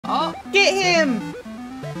Get him!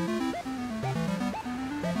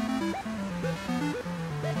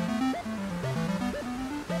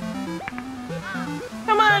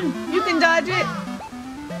 Come on! You can dodge it!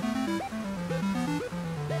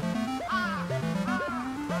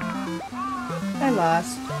 I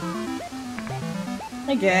lost.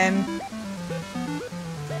 Again.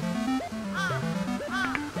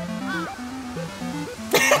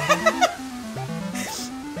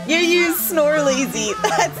 You use snore lazy.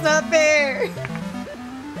 That's not fair.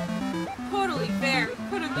 Totally fair.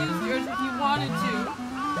 Could have used yours if you wanted to.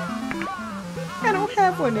 I don't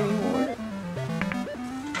have one anymore.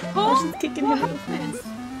 Oh, she's kicking him in the face.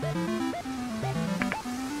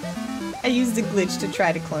 I used a glitch to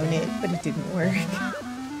try to clone it, but it didn't work.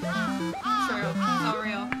 True. So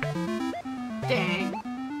real. Dang.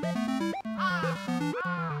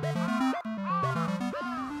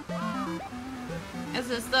 Is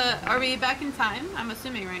this the... Are we back in time? I'm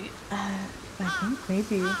assuming, right? I think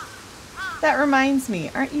maybe. That reminds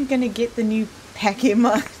me, aren't you gonna get the new packet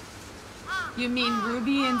mod? You mean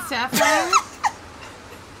Ruby and Sapphire?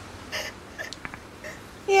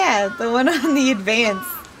 Yeah, the one on the advance.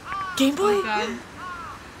 Game Boy? Oh god.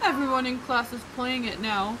 Everyone in class is playing it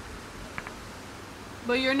now.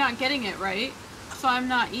 But you're not getting it, right? So I'm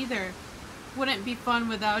not either. Wouldn't be fun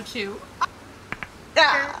without you.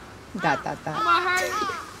 Ah! Dot. My heart.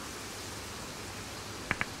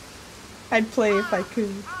 I'd play if I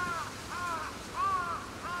could.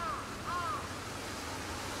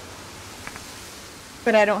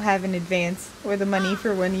 But I don't have an advance or the money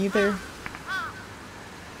for one either.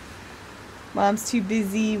 Mom's too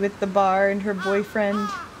busy with the bar and her boyfriend.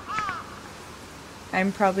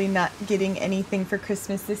 I'm probably not getting anything for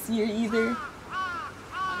Christmas this year either.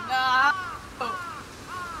 No.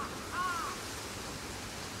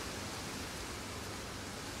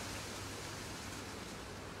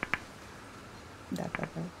 Dot.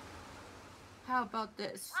 How about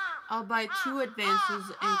this? I'll buy 2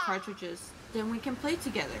 advances and cartridges. Then we can play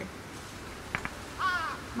together.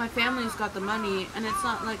 My family's got the money, and it's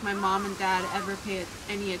not like my mom and dad ever pay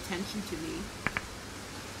any attention to me.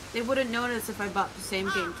 They wouldn't notice if I bought the same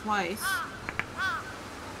game twice.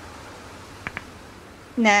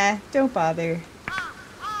 Nah, don't bother.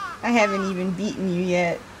 I haven't even beaten you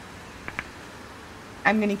yet.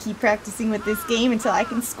 I'm gonna keep practicing with this game until I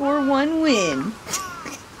can score 1 win.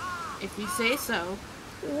 If you say so.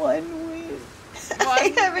 1 win.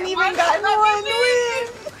 I haven't even gotten 1 win.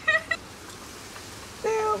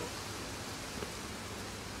 Damn.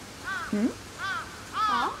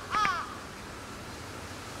 Huh?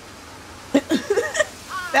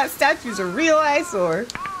 That statue's a real eyesore.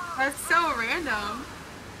 That's so random.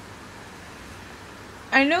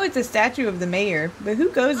 I know it's a statue of the mayor, but who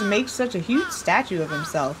goes and makes such a huge statue of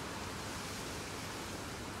himself?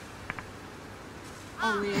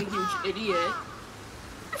 Only a huge idiot.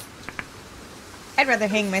 I'd rather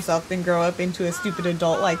hang myself than grow up into a stupid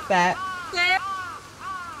adult like that.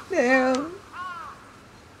 Damn.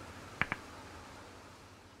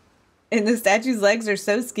 And the statue's legs are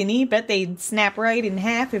so skinny, bet they'd snap right in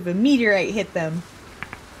half if a meteorite hit them.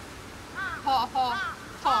 Ha ha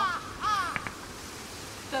ha.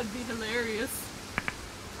 That'd be hilarious.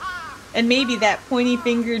 And maybe that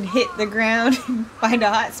pointy-fingered hit the ground and find a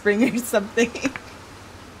hot spring or something.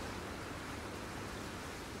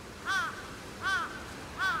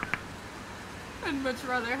 I'd much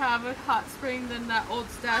rather have a hot spring than that old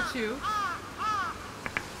statue.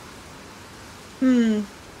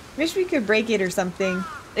 Wish we could break it or something.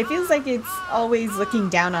 It feels like it's always looking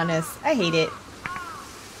down on us. I hate it.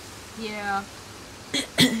 Yeah.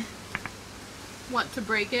 Want to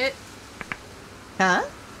break it? Huh?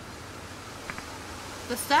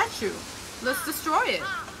 The statue. Let's destroy it.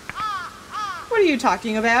 What are you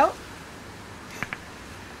talking about?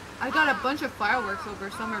 I got a bunch of fireworks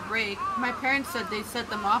over summer break. My parents said they'd set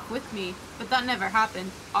them off with me, but that never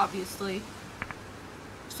happened, obviously.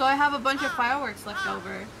 So I have a bunch of fireworks left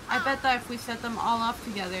over. I bet that if we set them all off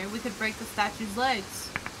together, we could break the statue's legs.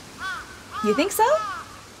 You think so?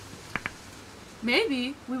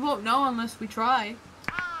 Maybe. We won't know unless we try.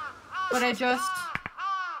 But I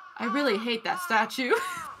really hate that statue.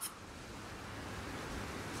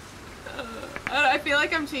 I feel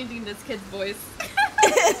like I'm changing this kid's voice.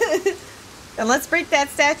 Then let's break that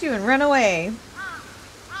statue and run away.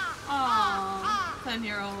 Aww,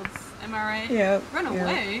 10-year-olds. Am I right? Yep. Run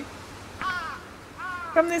away?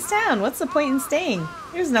 From this town, what's the point in staying?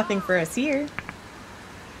 There's nothing for us here.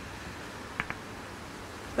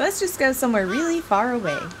 Let's just go somewhere really far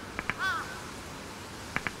away.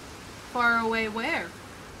 Far away where?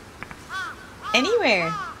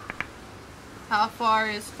 Anywhere. How far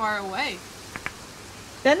is far away?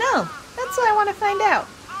 Don't know. That's what I want to find out.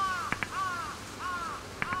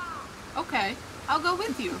 Okay, I'll go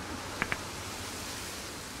with you.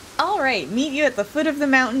 Alright, meet you at the foot of the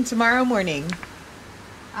mountain tomorrow morning.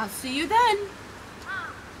 I'll see you then.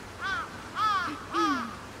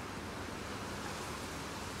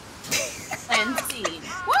 And scene.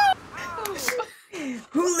 Woo!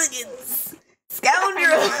 Hooligans!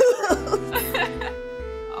 Scoundrels!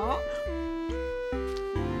 Oh.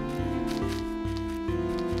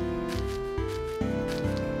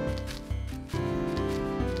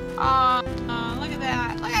 Look at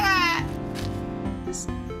that! Look at that! Just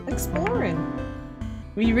exploring.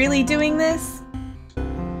 We really doing this?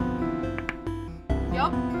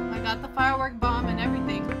 Yup, I got the firework bomb and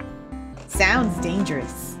everything. Sounds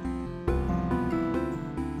dangerous.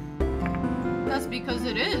 That's because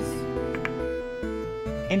it is.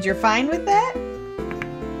 And you're fine with that?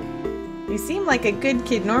 You seem like a good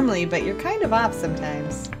kid normally, but you're kind of off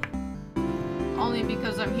sometimes. Only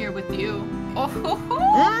because I'm here with you. Oh ho ho!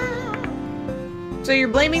 So you're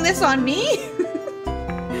blaming this on me?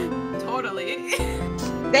 Totally.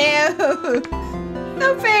 Damn!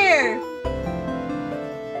 No fair!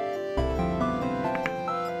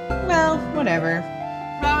 Well, whatever.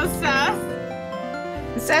 That was fast.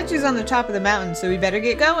 The statue's on the top of the mountain, so we better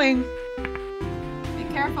get going. Be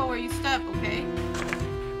careful where you step, okay?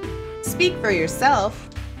 Speak for yourself.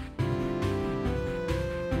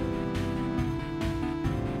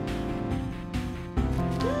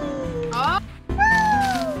 Oh!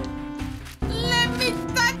 Let me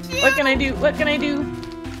touch you! What can I do? What can I do?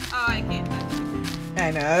 Oh, I can't touch you.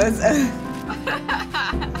 I know.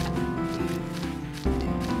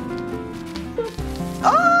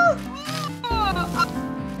 Oh! Oh,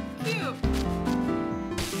 cute.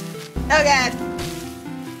 Oh god.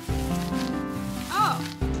 Oh.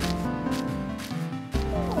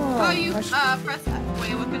 Oh, you Push- press X.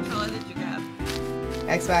 Wait, what controller did you grab?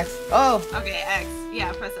 Xbox. Oh! Okay, X.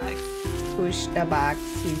 Yeah, press X. Push the box.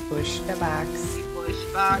 We push the box. You push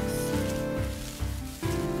box.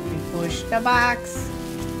 We push the box.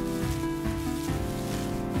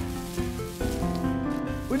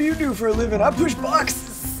 What do you do for a living? I push boxes.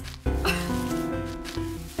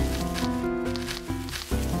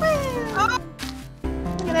 Oh,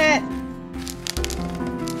 Look at that.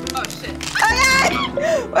 oh shit. Oh god!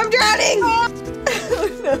 I'm drowning! Oh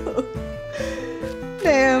no.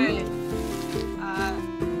 Damn. Alright.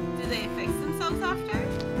 Do they fix themselves after?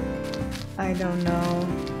 I don't know.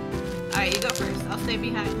 Alright, you go first. I'll stay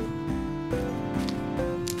behind.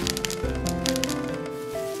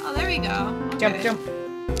 Oh, there we go. Jump, Okay. jump.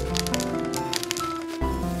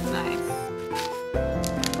 Nice.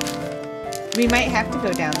 We might have to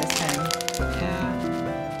go down this time. Yeah.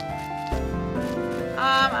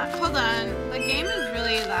 Hold on. The game is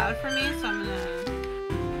really loud for me, so I'm gonna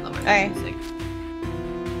lower the Alright. music.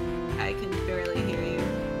 I can barely hear you.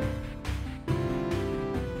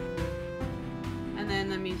 And then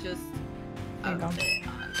let me just There you go. up it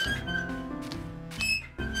on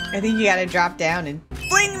I think you gotta drop down and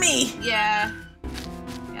fling me! the... Yeah.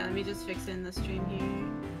 Yeah, let me just fix it in the stream here.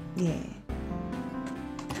 Yeah.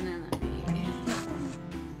 And then let me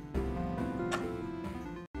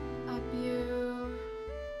up you.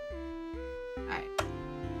 Alright.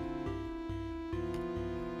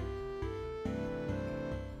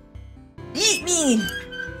 Eat me!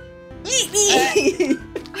 Eat me!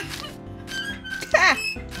 Ha!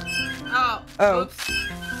 Oh. Oh. Oops.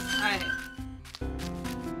 Alright.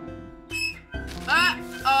 Ah!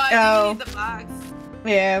 Oh, I Oh. think we need the box.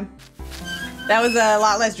 Yeah. That was a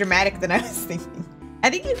lot less dramatic than I was thinking. I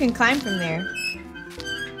think you can climb from there.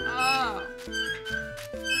 Oh.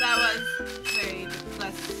 That was very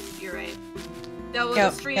less. You're right. Double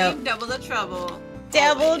Yep, the stream, yep. double the trouble.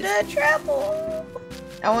 Double Always. the trouble!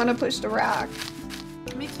 I want to push the rock.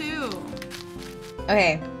 Me too.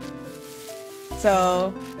 Okay.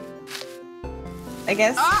 So... I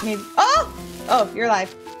guess Ah! maybe... Oh! Oh, you're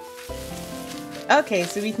alive. Okay,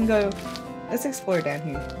 so we can go... Let's explore down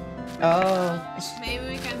here. Oh. Maybe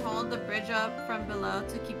we can hold the bridge up from below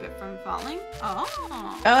to keep it from falling. Oh.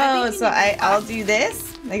 Oh, think you so need the I'll box. do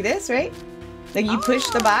this? Like this, right? Like you push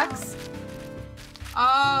the Oh. box?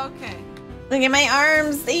 Oh, okay. Look at my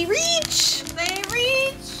arms! They reach! They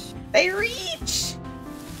reach. They reach!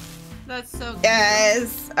 That's so cute.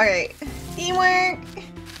 Yes! Alright. Teamwork!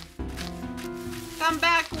 Come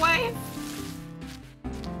back, wife.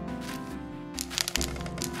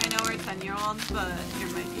 I know we're 10-year-olds, but you're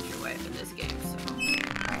my future wife in this game, so.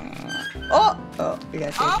 Oh! Oh, we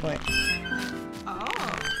gotta save Oh. point. Oh.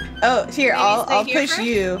 Oh, here, Maybe I'll stay here push first?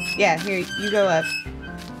 you. Yeah, here, you go up.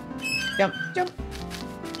 Jump, jump.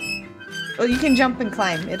 Well, you can jump and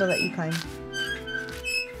climb. It'll let you climb.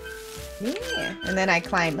 Yeah. And then I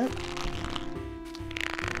climb up.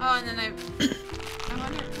 Oh, and then I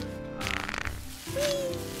wonder.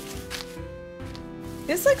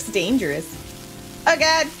 This looks dangerous. Oh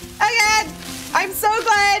god! Oh god! I'm so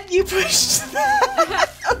glad you pushed.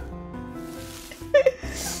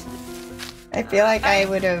 I feel like I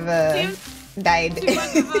would have died. Too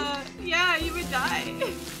much of a, yeah, you would die.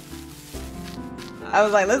 I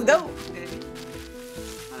was like, let's go. Okay.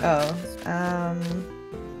 Oh,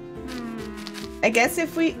 I guess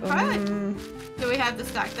if we. Do we have to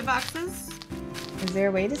stack the boxes? Is there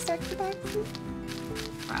a way to stack the boxes?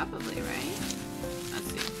 Probably, right?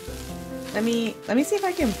 Let's see. Let me see if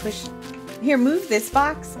I can push. Here, move this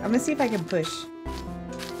box. I'm gonna see if I can push.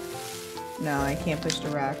 No, I can't push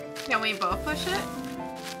the rock. Can we both push it?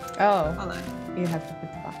 Oh, Hold on. you have to put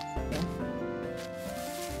the box.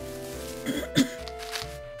 Yeah.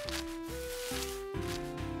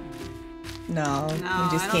 No, No, we just I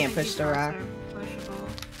don't can't think push these the rocks rock. are pushable.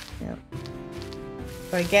 Yep.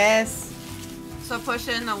 So I guess. So push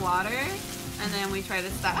it in the water, and then we try to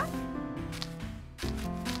stack?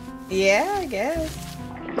 Yeah, I guess.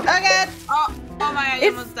 Oh god! Oh my god, you It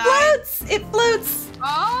almost died. floats! It floats!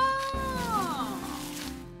 Oh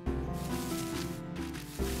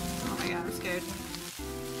my god, I'm scared.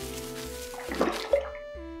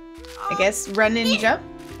 I guess run and jump.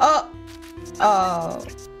 Oh! Oh.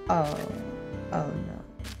 Oh. Oh no.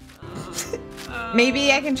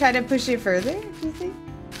 Maybe I can try to push it further, do you think?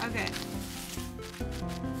 Okay.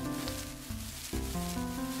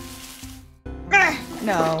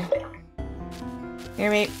 No. Here,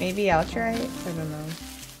 maybe I'll try it. I don't know.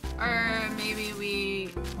 Or maybe we...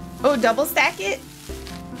 Oh, double stack it?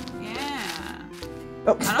 Yeah.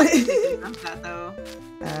 Oh. I don't think we can jump that though.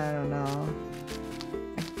 I don't know.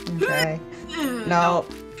 I can try. No.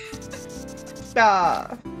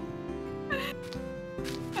 Ah.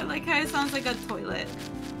 I like how it sounds like a toilet.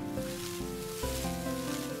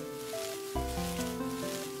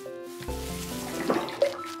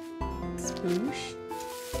 Sploosh.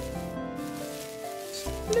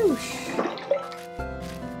 Sploosh.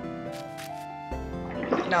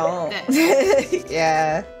 No.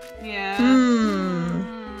 Yeah. Yeah.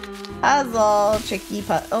 Puzzle. Tricky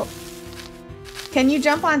Oh. Can you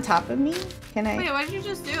jump on top of me? Can I? Wait, what did you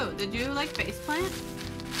just do? Did you like face plant?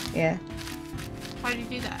 Yeah. Why did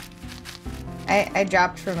you do that? I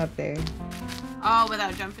dropped from up there. Oh,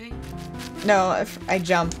 without jumping? No, I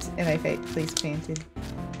jumped and I face planted.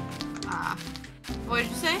 Ah. What did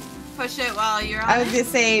you say? Push it while you're on I was it? gonna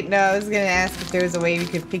say, no, I was gonna ask if there was a way we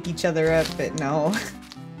could pick each other up, but no.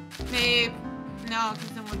 Maybe. No, because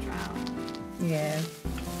then we'll drown. Yeah.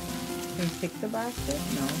 Can we pick the box up?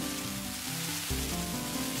 No.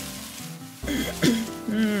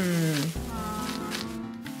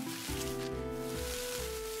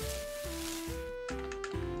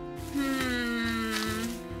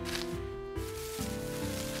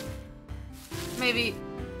 Maybe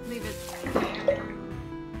leave it there.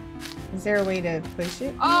 Is there a way to push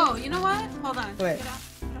it? Oh, you know what? Hold on. What? Get out.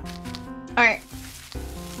 Alright.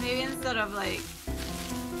 Maybe instead of like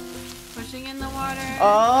pushing in the water.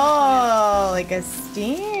 Oh, like a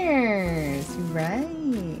stairs.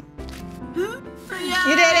 Right. Yeah.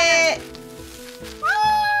 You did it! Woo!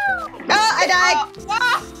 Oh, I died!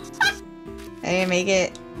 Oh. I didn't make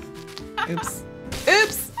it. Oops.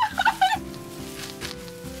 Oops!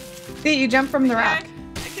 See, you jumped from the rock.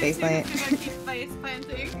 Face plant. Keep face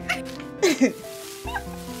planting.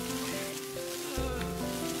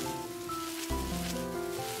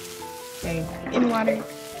 Okay, in water.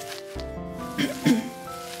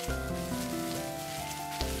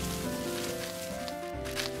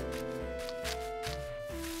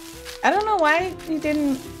 I don't know why you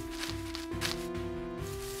didn't.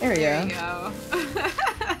 There we There go. you go.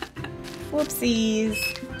 Whoopsies.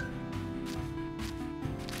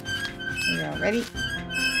 There you go. Ready?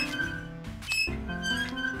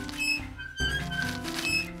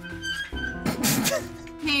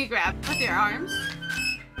 Can you grab with your arms?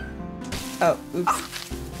 Oh, oops.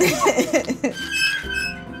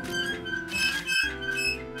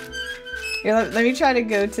 Here, let me try to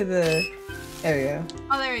go to the. There we go.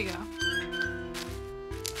 Oh, there you go.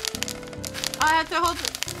 Oh, I have to hold it.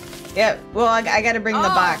 Yeah, well, I gotta bring the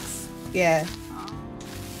Oh. box. Yeah.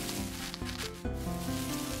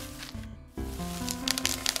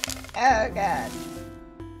 Oh, God.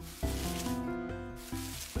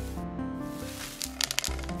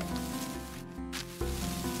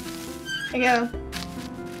 There you go.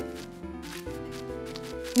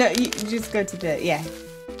 No, you just go to the, yeah.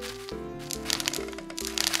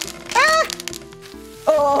 Ah!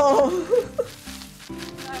 Oh!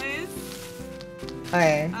 Nice.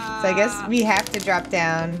 Okay, so I guess we have to drop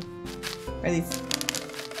down. Or at least...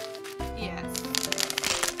 Yes.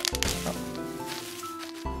 Oh.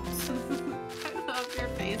 I love your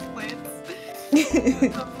face plants.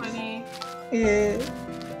 It's so funny. Yeah.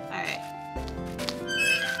 Alright.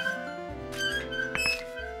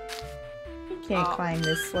 You can't climb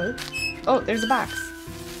this slope. Oh, there's a box.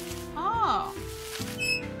 Oh.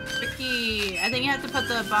 Tricky. I think you have to put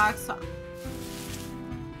the box on.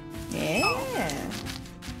 Yeah.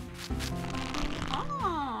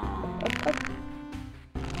 Oh. Up, up.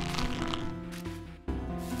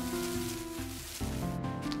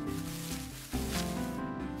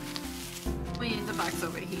 We need the box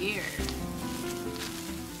over here.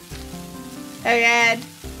 Oh, God.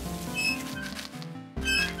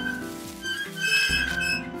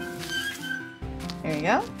 There you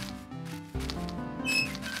go.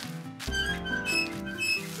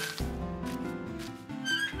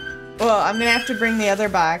 Well, I'm gonna have to bring the other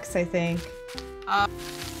box, I think. I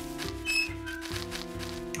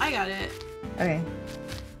got it. Okay.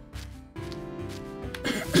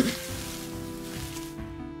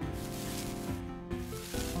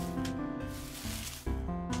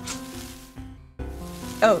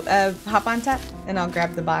 Oh, hop on top, and I'll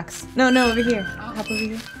grab the box. No, over here. Oh. Hop over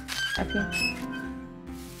here. Up here.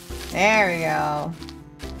 There we go.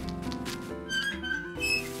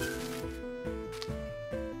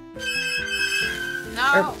 No.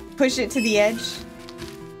 Or push it to the edge.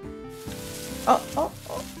 Oh,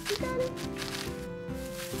 you got it.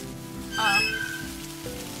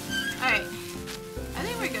 Alright. I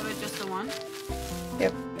think we're good with just the one.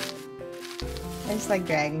 Yep. I just like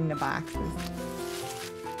dragging the boxes.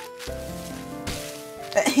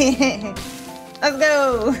 Let's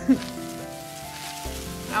go!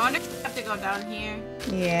 I wonder if we have to go down here.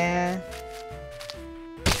 Yeah.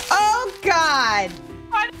 Oh, God!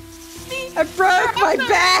 What? I broke my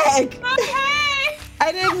bag! Okay!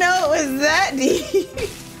 I didn't know it was that deep.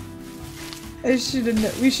 We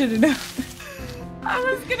should have known. I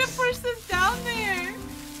was gonna push this down there.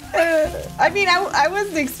 I mean, I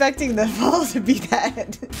wasn't expecting the fall to be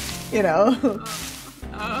that, you know.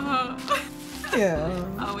 Yeah.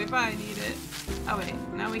 Oh, we probably need it. Oh wait,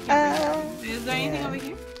 now we can bring it. Is there anything over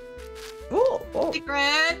here? Oh.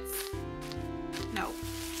 Secrets? No.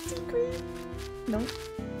 Secret? No.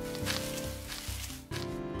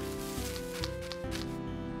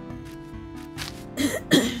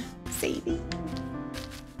 Saving.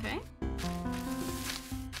 Okay.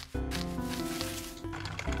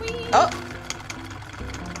 Oh.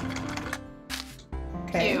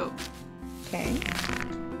 Okay. Cute. Okay.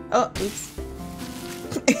 Oh, oops.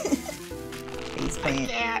 Face plant.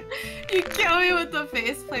 Yeah. You kill me with the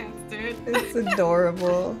face plants, dude. It's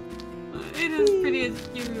adorable. It is pretty as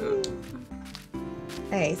cute.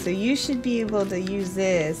 Hey, so you should be able to use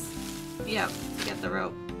this. Yep, to get the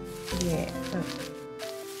rope. Yeah.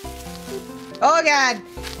 Oh, God!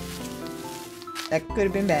 That could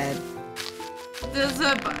have been bad. Does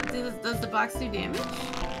the box do damage?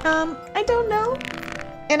 I don't know.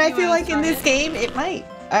 And I You feel wanna like in try this it? game, it might.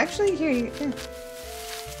 Actually, here you go.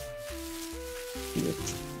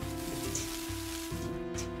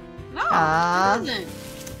 No, Ah. it doesn't.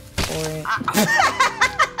 For it.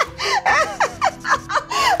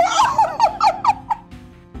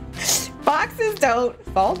 Boxes don't.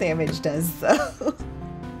 Fall damage does, though.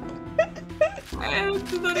 I have to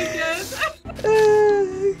do that again.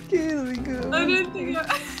 Okay, let me go. I didn't think I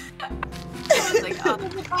was like, oh,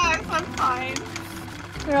 there's a box, I'm fine.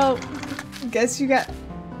 Well, guess you got...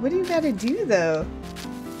 What do you gotta do, though?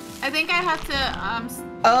 I think I have to,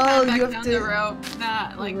 Oh, climb back you have down to... the rope,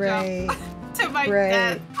 not, like, Right. jump to my Right.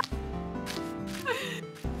 death.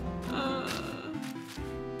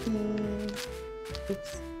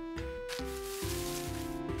 Oops.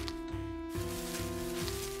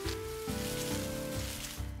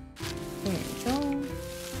 There you go.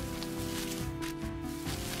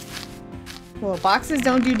 Well, boxes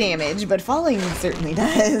don't do damage, but falling certainly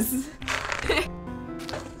does.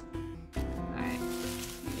 Alright.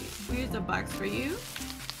 Here's a box for you.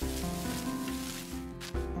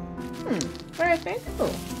 Where I think?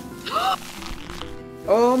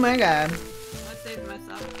 Oh my god. I saved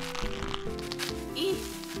myself. Eat.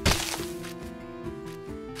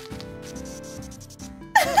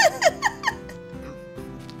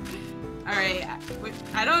 Alright,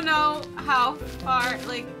 I don't know how far,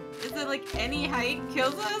 like, is it like any height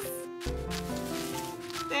kills us?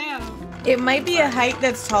 Damn. It might be a height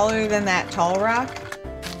that's taller than that tall rock.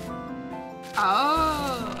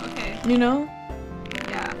 Oh, okay. You know?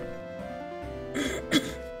 Yeah.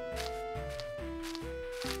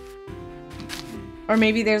 Or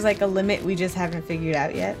maybe there's like a limit we just haven't figured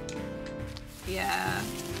out yet. Yeah.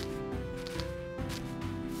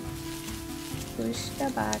 Push the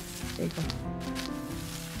box. There you go.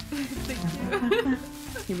 Thank you.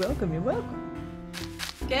 You're welcome, you're welcome.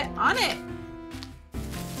 Get on it.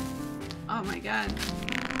 Oh my god.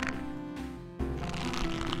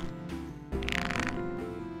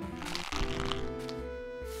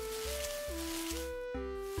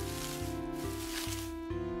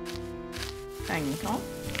 Tiny home.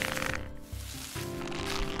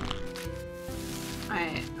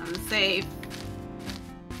 Alright, I'm safe.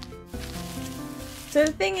 So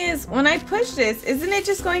the thing is, when I push this, isn't it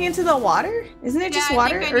just going into the water? Isn't it just I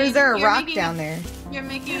water? think Or is there a you're rock making down there? You're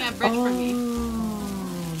making a bridge for me.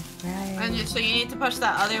 Right. And so you need to push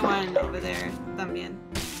that other one over there, también.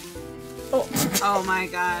 Oh. Oh my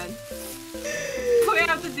god. We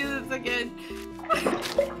have to do this again.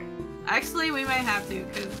 Actually, we might have to,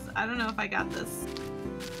 because I don't know if I got this.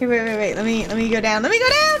 Here, wait. Let me go down. Let me go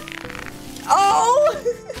down! Oh!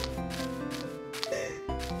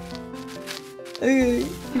 Okay, you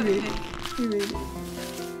made it. You made it.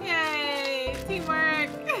 Yay! Teamwork!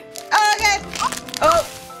 Oh, God!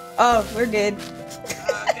 Oh, we're good.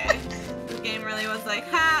 Okay. This game really was like,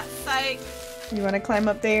 ha! Psych! You want to climb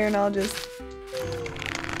up there and I'll just...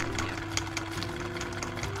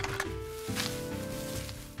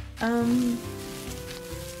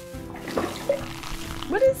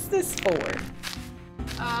 What is this for?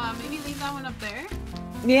 Maybe leave that one up there?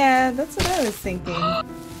 Yeah, that's what I was thinking. I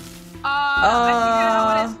think I know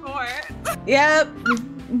what it's for. Yep,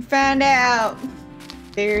 we found out.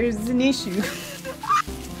 There's an issue.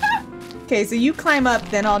 Okay, so you climb up,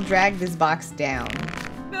 then I'll drag this box down.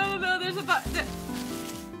 No, there's a box.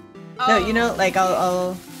 No, you know, like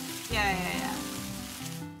I'll... Yeah.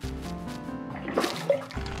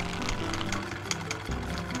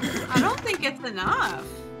 I don't think it's enough.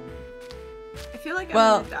 I feel like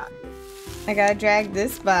I'm gonna die. I gotta drag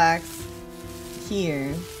this box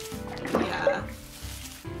here. Yeah.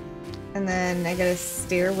 And then I gotta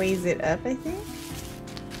stairways it up, I think?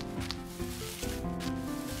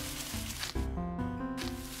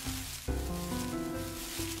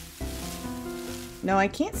 No, I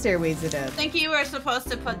can't stairways it up. I think you were supposed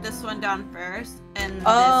to put this one down first, and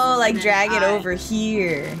oh, this, like and drag it over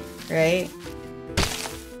here, right?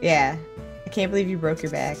 Yeah. I can't believe you broke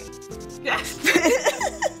your back. Yeah.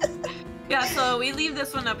 Yeah, so we leave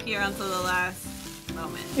this one up here until the last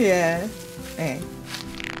moment. Yeah. Okay.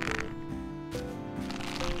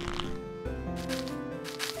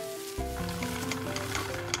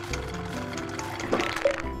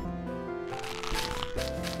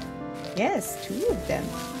 Yes, 2 of them.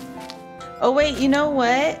 Oh wait, you know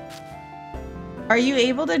what? Are you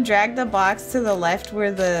able to drag the box to the left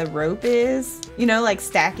where the rope is? You know, like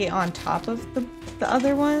stack it on top of the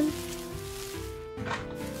other one?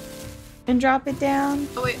 And drop it down?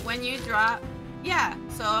 Oh wait, when you drop... Yeah,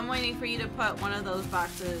 so I'm waiting for you to put one of those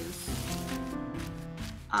boxes...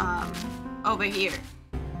 over here.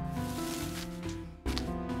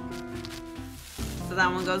 So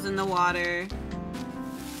that one goes in the water.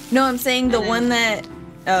 No, I'm saying the one that...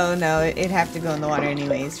 Oh no, it'd have to go in the water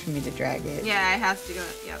anyways for me to drag it. Yeah, it has to go,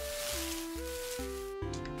 yep.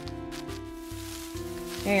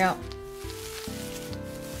 There you go.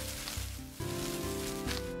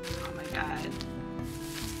 Oh my god.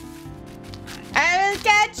 I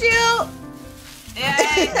got you!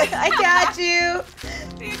 Yay! I got you!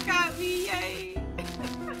 You got me, yay!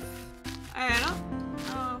 Alright, I don't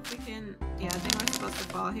know if we can... Yeah, I think we're supposed to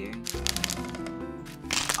fall here.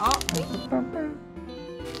 Oh!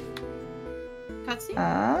 Cutscene?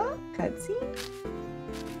 Cutscene?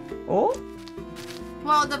 Oh?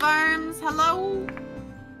 World of Arms, hello?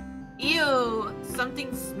 Ew,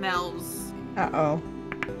 something smells. Uh-oh.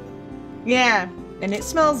 Yeah, and it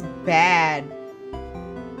smells bad.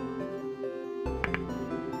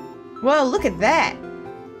 Whoa, look at that!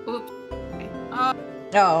 Oops. Okay. Oh,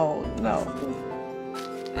 Oh, no.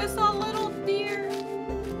 it's a little deer.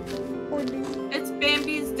 Poor dear. It's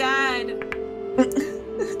Bambi's dad.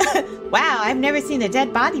 Wow, I've never seen a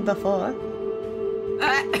dead body before.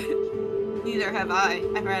 Neither have I.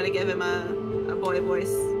 I've had to give him a boy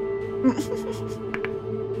voice.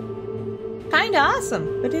 Kinda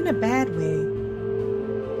awesome, but in a bad way.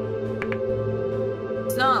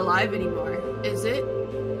 It's not alive anymore, is it?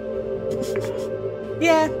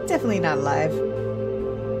 Yeah, definitely not alive.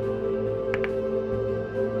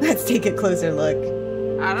 Let's take a closer look.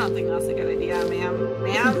 I don't think that's a good idea, ma'am.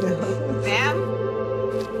 Ma'am? Ma'am?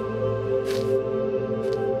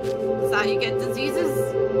 That's how you get diseases?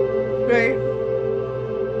 Right.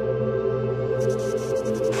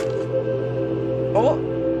 Oh! Oh.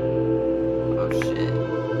 Oh shit.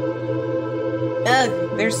 Ugh,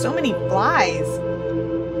 there's so many flies.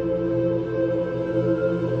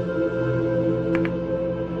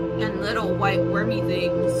 And little white wormy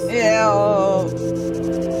things. Ew.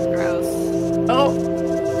 Gross. Oh.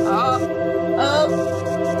 Oh. Oh.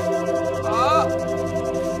 Oh.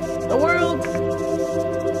 The world.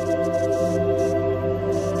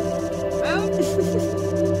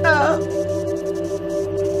 Oh.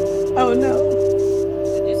 Oh no.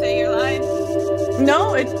 Did you say your line?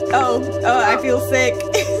 No, oh, I feel sick.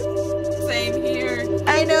 Same here.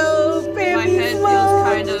 I know, baby. My head feels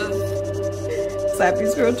kind of...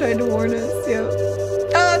 Slappy's girl tried to warn us, yeah.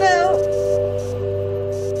 Oh no!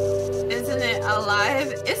 Isn't it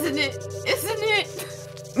alive? Isn't it? Isn't it?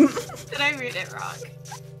 Did I read it wrong?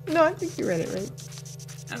 No, I think you read it right.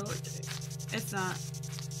 Oh, it's not.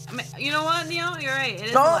 I mean, you know what, Neo? You're right. It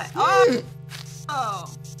is Oh. alive. Oh!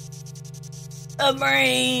 Oh. A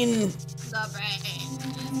brain! The brain is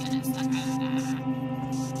gonna suck.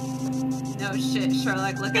 No shit,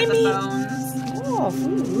 Sherlock. Look at the bones. Oh,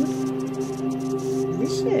 food.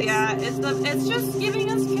 Delicious. Yeah, it's just giving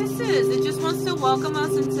us kisses. It just wants to welcome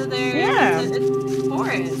us into their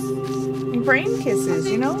forest. Brain kisses,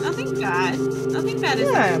 you know? Nothing bad. Nothing bad is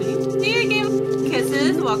happening. See, it gave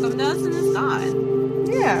kisses, welcomed us, and it's gone.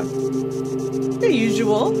 Yeah. The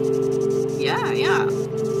usual. Yeah, yeah.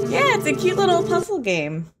 Yeah, it's a cute little puzzle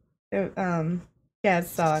game. Yeah, I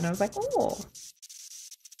saw it and I was like, oh.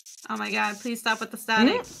 Oh my god, please stop with the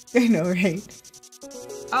static. I know, right?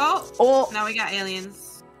 Oh! Oh! Now we got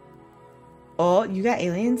aliens. Oh, you got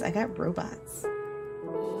aliens? I got robots.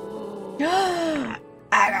 Oh.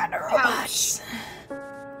 I got the robots.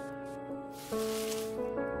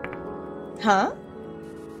 Huh?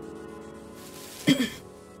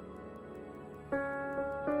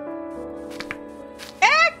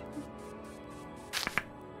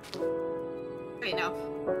 Wait, no.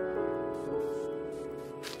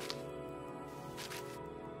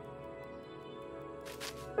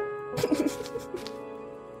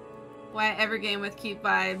 Why every game with cute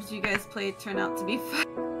vibes you guys played turn out to be fun?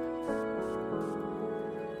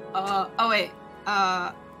 Oh wait.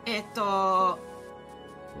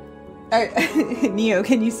 Neo,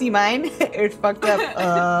 can you see mine? It's fucked up.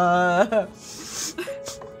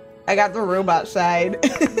 I got the robot side.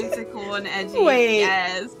 Musical and edgy. Wait.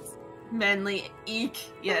 Yes. Manly eek.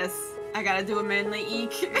 Yes. I gotta do a manly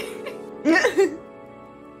eek.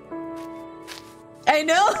 I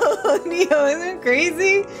know, Neo, isn't it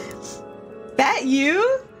crazy? That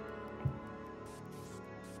you?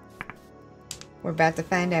 We're about to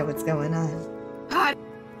find out what's going on. God.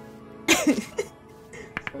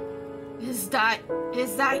 Is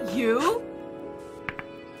that you?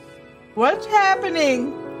 What's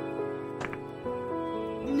happening?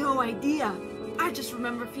 No idea. I just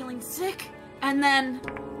remember feeling sick, and then...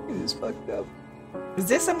 This is fucked up. Is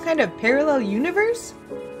this some kind of parallel universe?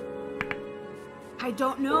 I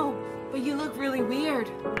don't know, but you look really weird.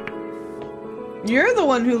 You're the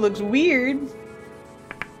one who looks weird.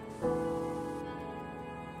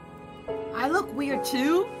 I look weird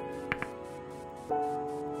too?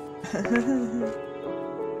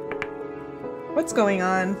 What's going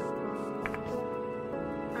on?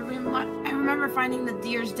 I remember finding the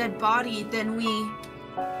deer's dead body, then we...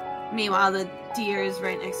 Meanwhile, the deer is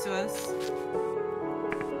right next to us.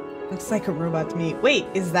 Looks like a robot to me. Wait,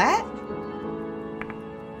 is that?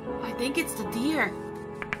 I think it's the deer.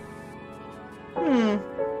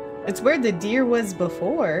 It's where the deer was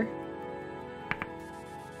before.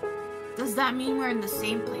 Does that mean we're in the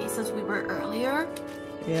same place as we were earlier?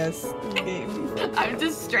 Yes, this game. I'm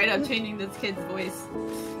just straight up changing this kid's voice.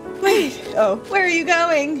 Wait, oh, where are you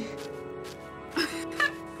going?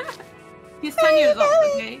 He's 10 years old,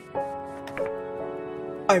 okay?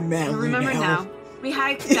 I'm manly Remember now, we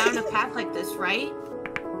hiked down a path like this, right?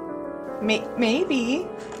 Maybe.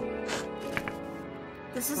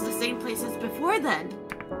 This is the same place as before then.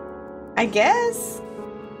 I guess.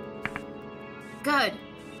 Good.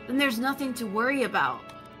 Then there's nothing to worry about.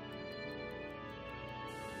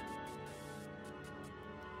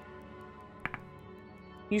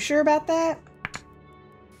 You sure about that?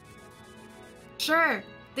 Sure.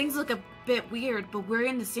 Things look a bit weird, but we're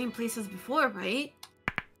in the same place as before, right?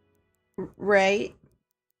 Right.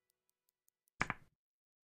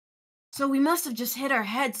 So we must have just hit our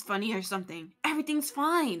heads funny or something. Everything's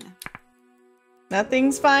fine.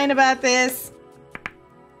 Nothing's fine about this.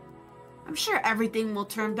 I'm sure everything will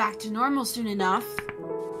turn back to normal soon enough.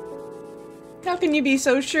 How can you be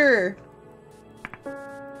so sure?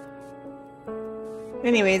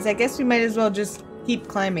 Anyways, I guess we might as well just keep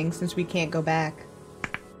climbing since we can't go back.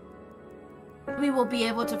 We will be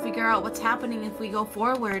able to figure out what's happening if we go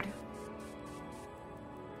forward.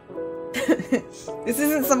 This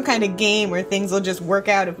isn't some kind of game where things will just work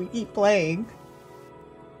out if we keep playing.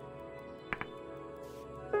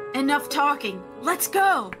 Enough talking. Let's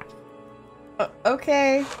go.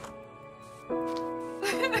 Okay.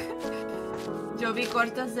 Yo vi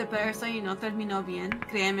cortes de persa y no terminó bien.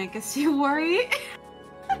 Créeme que sí, worry.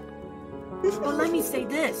 Well, let me say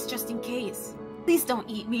this, just in case. Please don't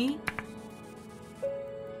eat me.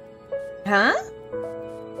 Huh?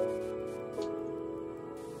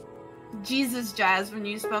 Jesus, Jazz, when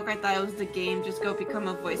you spoke, I thought it was the game. Just go become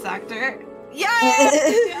a voice actor. Yes!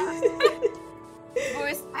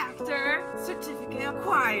 Voice actor, certificate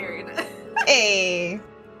acquired. Hey.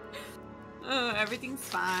 Oh, everything's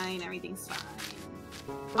fine. Everything's fine.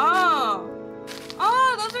 Oh,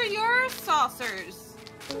 those are your saucers.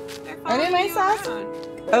 Are they my saucers?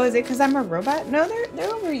 Oh, is it because I'm a robot? No,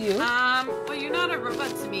 they're over you. Well, you're not a robot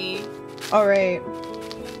to me. All right.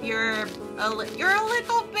 You're a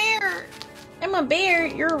little bear. I'm a bear.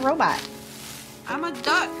 You're a robot. I'm a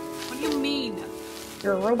duck. What do you mean?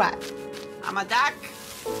 You're a robot. I'm a duck.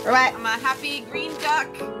 Robot. I'm a happy green duck.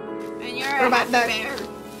 And you're a Robot happy duck. bear.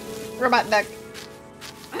 Robot duck.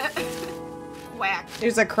 Whack.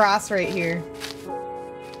 There's a cross right here.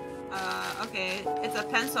 Okay. It's a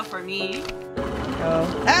pencil for me. Oh.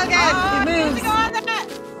 Oh god! It moves! Go on the net!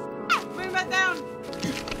 Bring it back down!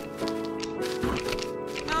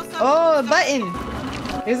 No, stop. Oh, a button!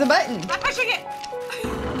 There's a button! Stop pushing it!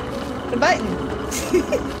 The button!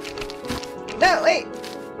 No, wait!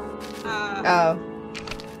 Oh.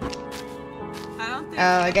 I don't think.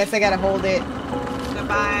 Oh, I guess I gotta hold it.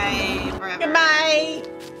 Goodbye forever. Goodbye!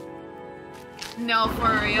 No,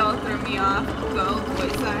 for real, threw me off. Go,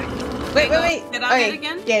 voice act. Wait. Get on it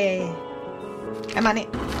again? Yeah. I'm on it.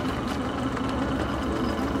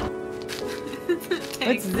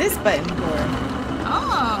 What's this button for?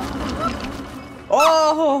 Oh!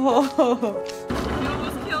 Oh! You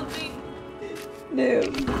almost killed me. No.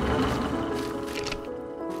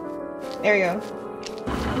 There we go.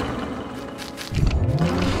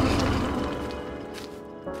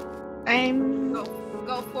 I'm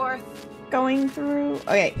Go forth. going through.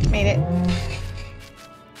 Okay, made it.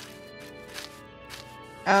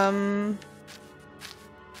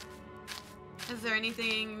 Is there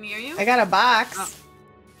anything near you? I got a box.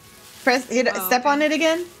 Oh. Step on it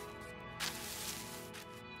again.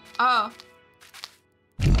 Oh.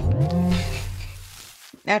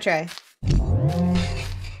 Now try.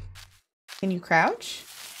 Can you crouch?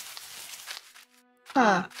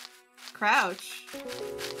 Huh. Crouch.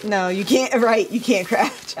 No, you can't. Right, you can't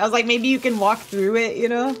crouch. I was like, maybe you can walk through it, you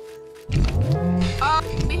know? Oh,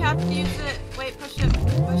 we have to use it. Wait, push it.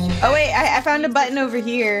 Oh wait, I found a button over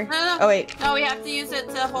here. No. Oh wait. No, we have to use it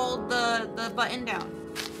to hold the button down.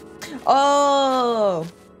 Oh.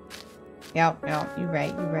 Yep, you're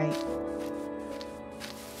right.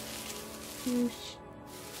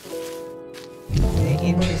 The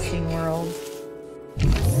interesting world.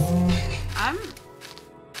 I'm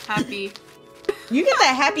happy. You get the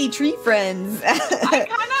happy tree friends. I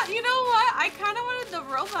kinda, you know what? I kinda wanted the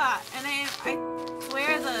robot, and I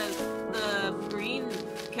swear the green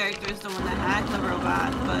character is the one that had the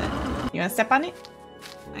robot, but... You wanna step on it?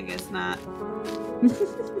 I guess not.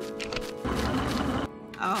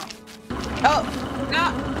 Oh. Oh!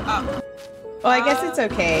 No! Oh. Well, I guess it's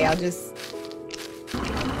okay. I'll just...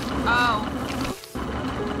 Oh.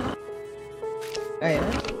 Oh, yeah.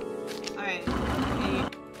 Alright.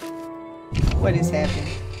 What is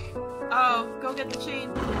happening? Oh, go get the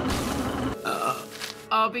chain.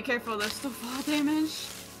 Oh, be careful, there's still fall damage.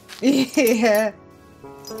 Yeah.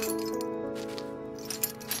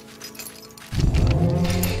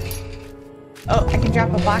 Oh, I can drop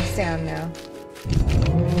a box down now.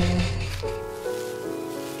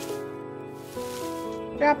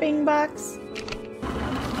 Dropping box.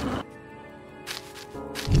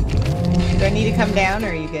 Do I need to come down or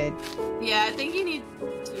are you good? Yeah, I think you need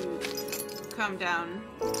to come down.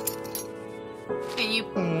 Can you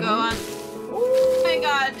go on? Oh my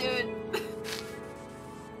god, dude.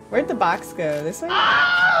 Where'd the box go? This way?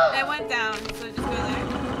 It went down, so just go there.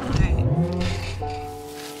 Alright.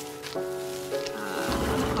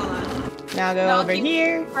 Hold on. Now go over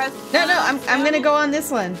here. Press No, I'm gonna go on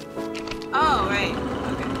this one. Oh, right.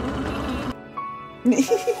 Okay.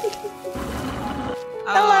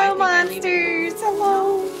 Oh, Hello, monsters.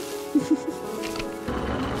 Hello.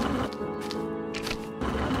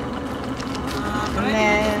 And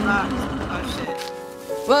then... Oh,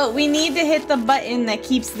 shit. Well, we need to hit the button that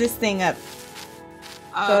keeps this thing up.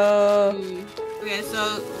 Oh. Okay,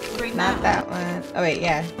 so bring not that one. Oh wait,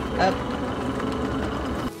 yeah. Up.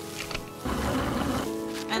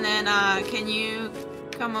 then can you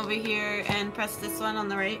come over here and press this one on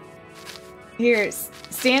the right? Here,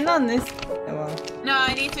 stand on this. Oh, well. No,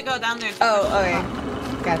 I need to go down there. Oh, okay.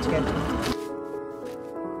 Gotcha, gotcha.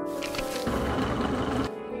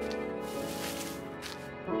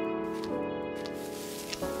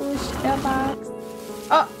 Push the box.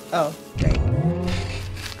 Oh, great.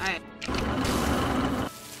 Alright.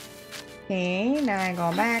 Okay, now I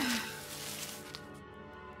go back.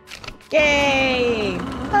 Yay!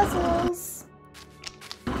 Puzzles!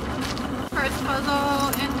 First puzzle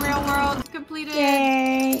in real world completed.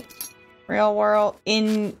 Yay! Real world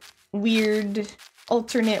in weird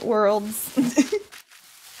alternate worlds.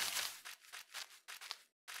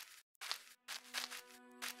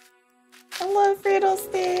 Hello,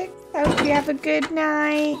 Fiddlesticks. I hope you have a good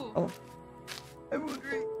night. Ooh. Oh. I'm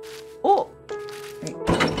hungry. Oh! Wait,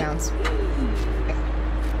 bounce.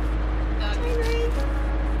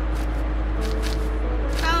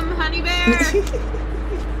 Come, honey bear!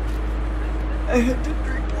 I had to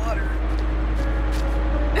drink water.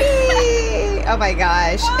 Oh my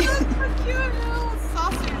gosh. Oh, that's so cute, little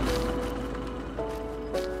saucer.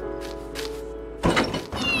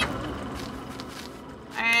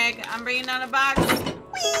 Alright, I'm bringing down a box. Whee!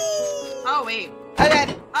 Oh, wait. Oh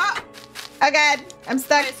god. Oh! Oh god. I'm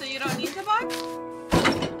stuck. Okay, so you don't need the box?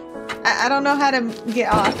 I don't know how to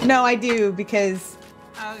get off. No, I do because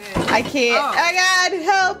Okay. I can't. Oh. Oh god,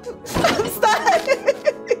 help! I'm stuck.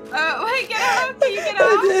 Oh, wait, get out! Can you get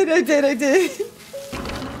out? I did.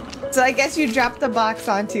 So I guess you drop the box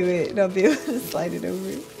onto it and I'll be able to slide it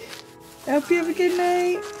over. I hope you have a good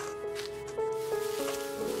night.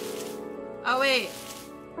 Oh, wait.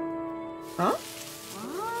 Huh?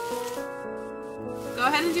 What? Go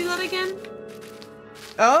ahead and do that again.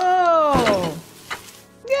 Oh!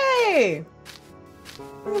 Yay!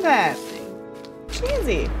 Look at that.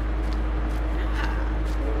 Cheesy.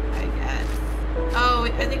 I guess. Oh, I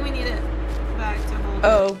think we need it back to hold.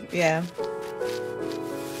 Oh, yeah.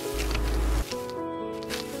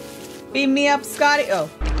 Beat me up, Scotty. Oh.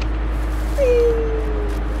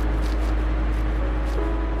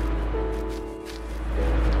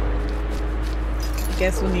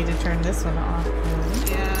 Guess we'll need to turn this one off.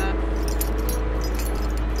 Yeah.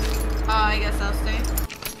 Oh, I guess I'll stay.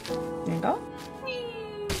 There you go.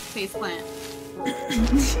 Face plant.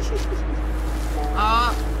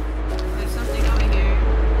 Oh, there's something over here.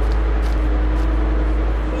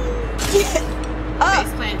 Oh!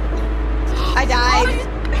 Face plant. I died.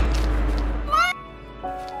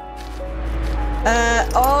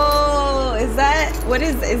 Oh, is that,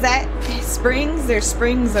 is that springs? There's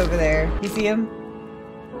springs over there. You see them?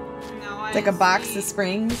 No, I Like a box see- of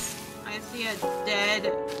springs? I see a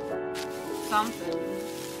dead something.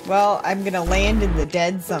 Well, I'm gonna land in the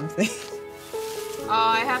dead something. Oh,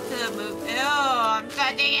 I have to move. Ew, I'm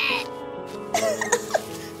touching it.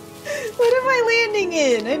 What am I landing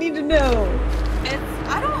in? I need to know. I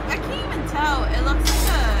can't even tell. It looks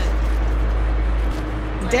like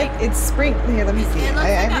Dead, it's spring. Here, let me see. It looks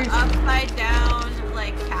I like an upside down,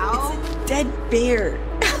 like, cow. It's a dead bear.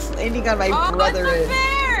 I'm landing on my brother. It's a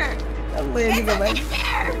bear! I'm landing on my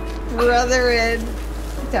bear! brother in.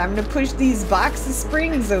 Time to push these box of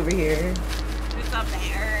springs over here. It's a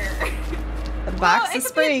bear. A box Well, of it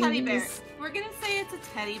could be a teddy springs. bear. We're gonna say it's a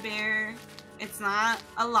teddy bear. It's not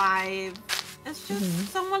alive. It's just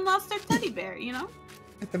someone lost their teddy bear, you know?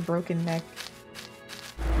 With a broken neck.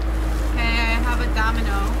 Okay, I have a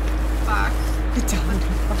domino box. A domino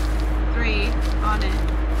box. 3 on it.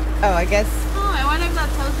 Oh, I guess. Oh, I wonder if that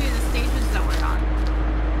tells you the stages that we're on.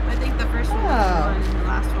 I think the first one was a 1 and the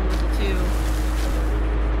last one was a 2.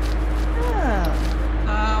 Oh.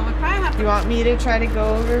 We probably have Do to... you want me to try to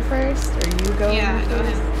go over first, or you go Yeah, over go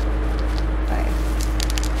first? ahead. Bye.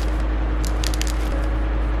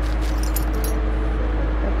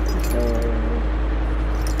 Up the door.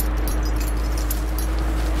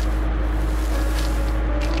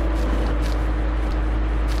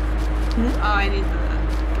 Oh, I need the...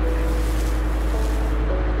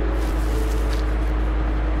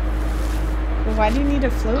 Well, why do you need to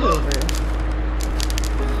float over?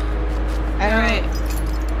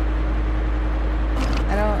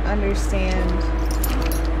 I don't understand.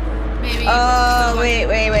 Maybe... Oh, wait.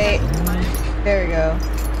 There we go.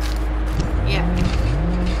 Yeah.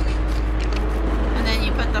 And then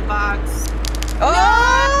you put the box...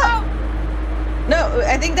 Oh! No,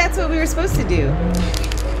 I think that's what we were supposed to do.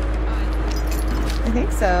 I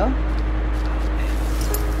think so.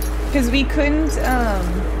 Because we couldn't,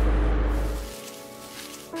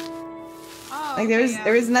 like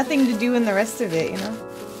there was nothing to do in the rest of it, you know?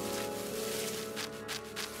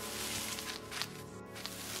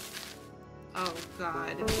 Oh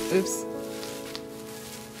god. Oops.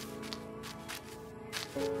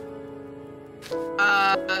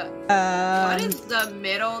 What is the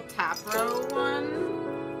middle tap row one?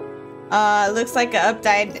 Looks like a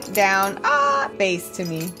upside down base to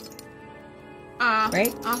me.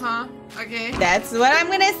 Right? Uh-huh. Okay. That's what I'm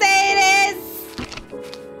gonna say it is!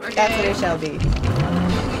 Okay. That's what it shall be.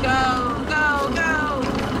 Go, go, go!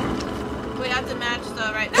 We have to match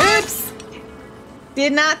the right now. Oops!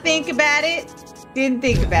 Did not think about it. Didn't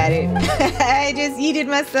think about it. I just yeeted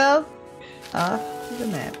myself off the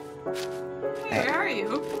map. Where are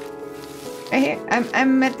you? Right here.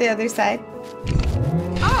 I'm at the other side.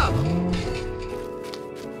 Oh!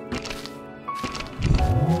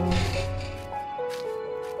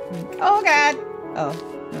 Oh god! Oh,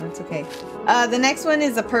 no, it's okay. The next one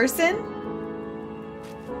is a person.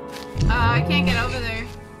 I can't get over there.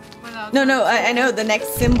 Without No, I know the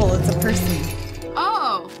next symbol is a person.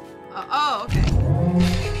 Oh! Oh, okay.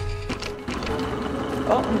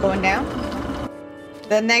 Oh, I'm going down.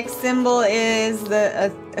 The next symbol is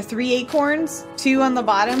the 3 acorns, 2 on the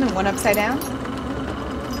bottom and 1 upside down.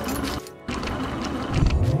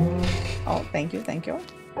 Oh, thank you, thank you.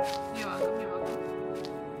 You're welcome, you're welcome.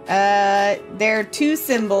 There are 2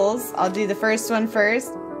 symbols. I'll do the first one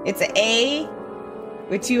first. It's an A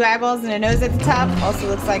with 2 eyeballs and a nose at the top. Also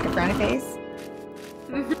looks like a frowny face.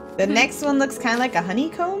 The next one looks kind of like a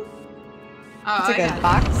honeycomb. Oh, It's like a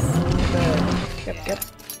box. Yep.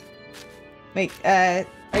 Wait, are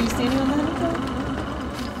you standing on the honeycomb?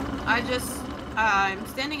 I'm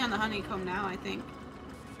standing on the honeycomb now, I think.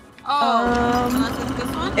 Oh, unless it's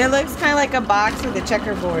this one? It looks kind of like a box with a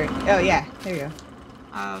checkerboard. Oh, yeah, there you go.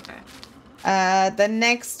 Oh, okay. The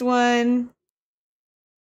next one...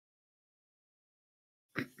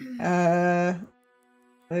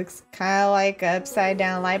 looks kind of like an upside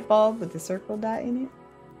down light bulb with a circle dot in it.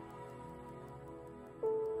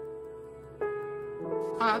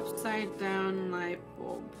 Upside down light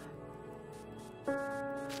bulb.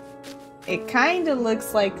 It kind of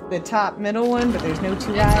looks like the top middle one, but there's no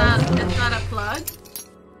 2 eyes. It's not a plug?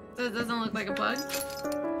 So it doesn't look like a plug?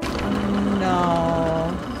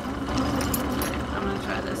 No. I'm gonna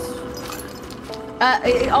try this one.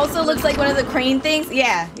 It also looks like one of the crane things.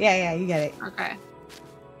 Yeah, you get it. Okay.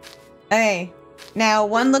 Okay. Now,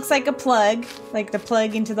 one looks like a plug, like the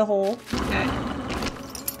plug into the hole. Okay.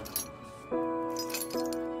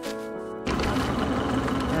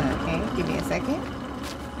 Okay, give me a second.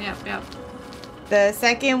 Yep. The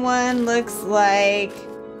second one looks like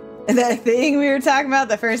the thing we were talking about.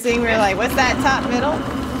 The first thing we were like, what's that top middle?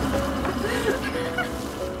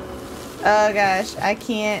 Oh gosh, I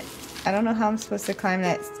can't. I don't know how I'm supposed to climb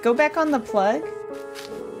that. Go back on the plug.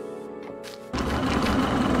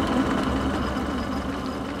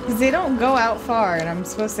 Because they don't go out far, and I'm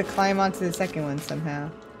supposed to climb onto the second one somehow.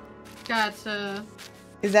 Gotcha.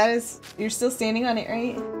 Is that you're still standing on it,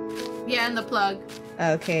 right? Yeah, and the plug.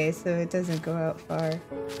 Okay, so it doesn't go out far.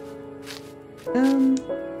 And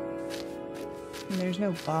there's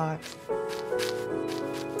no box.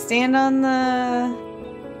 Stand on the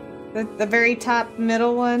very top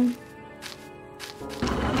middle one.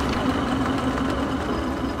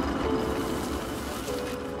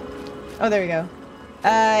 Oh, there we go.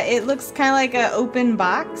 It looks kind of like an open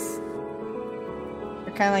box.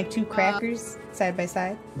 Or kind of like 2 crackers side by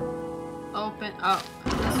side. Open. Oh,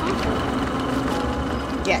 this one?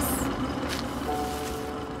 Yes.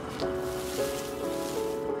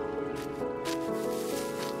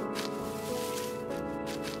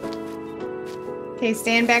 Okay,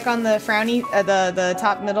 stand back on the frowny, the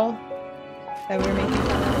top middle that we were making.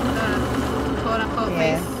 Quote unquote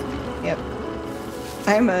face. Yep.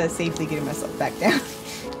 I'm safely getting myself back down.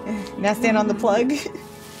 Now stand on the plug.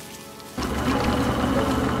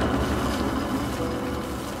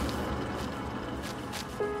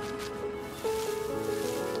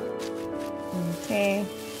 Okay.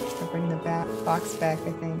 I'll bring the box back,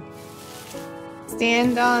 I think.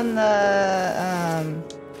 Stand on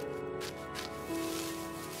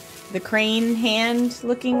the crane hand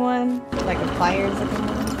looking one, like a pliers looking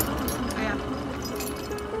one. Oh, yeah.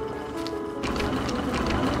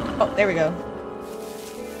 Oh, there we go.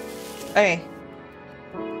 Okay.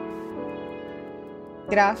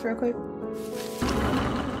 Get off real quick.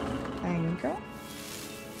 There you go.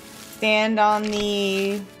 Stand on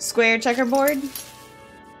the square checkerboard.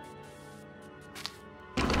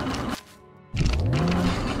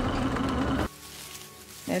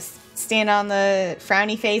 Just stand on the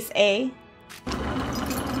frowny face A.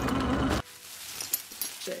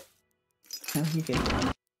 Shit. Oh, you good.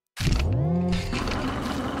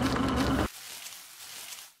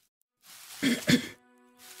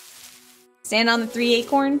 Stand on the 3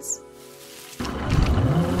 acorns.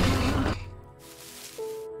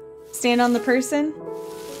 Stand on the person.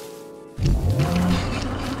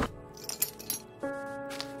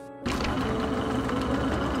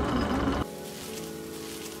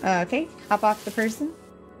 Okay, hop off the person.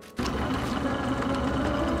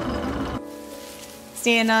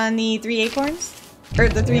 Stand on the 3 acorns. Or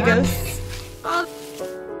the 3 ghosts.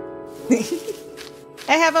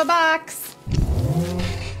 I have a box.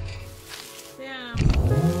 Damn.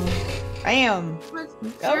 Bam. What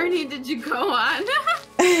journey did you go on?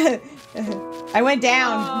 I went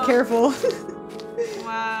down. Oh. Careful.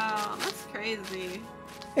 Wow, that's crazy.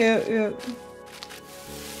 Yeah.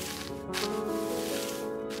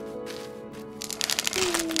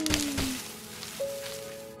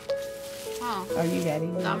 Oh, you got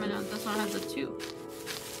it. Domino. This one has a 2.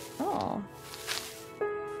 Oh.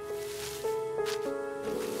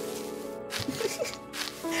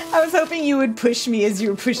 I was hoping you would push me as you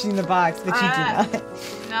were pushing the box, but you do not.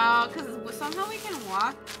 No, because somehow we can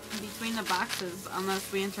walk between the boxes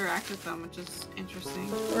unless we interact with them, which is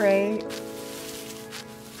interesting. Right.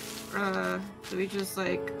 Do we just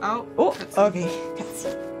like... Oh, okay.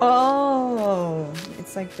 Oh,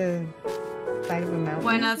 it's like the side of a mountain.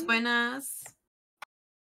 Buenas, buenas.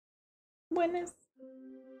 Buenas.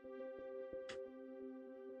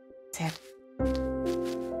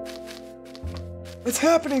 What's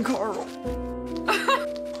happening, Carl? I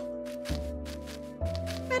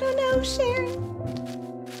don't know, Sharon.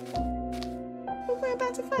 But we're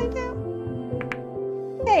about to find out.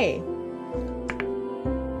 Hey.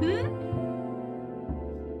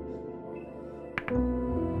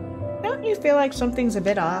 Don't you feel like something's a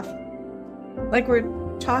bit off? Like we're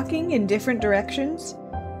talking in different directions?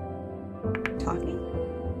 Talking?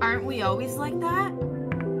 Aren't we always like that?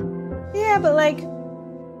 Yeah, but like,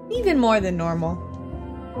 even more than normal.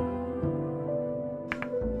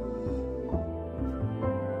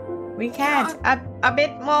 We can't. A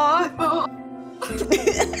bit more. Oh.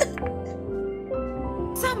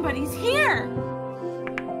 Somebody's here.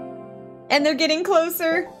 And they're getting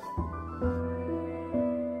closer.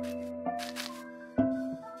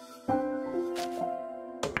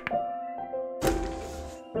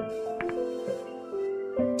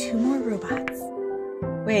 Two more robots.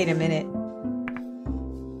 Wait a minute.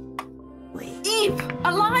 Eve,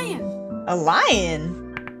 a lion. A lion?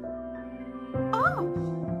 Oh.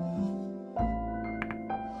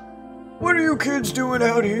 What are you kids doing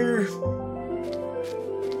out here?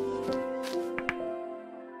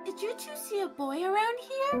 Did you two see a boy around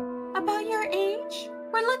here? About your age?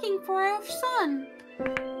 We're looking for our son.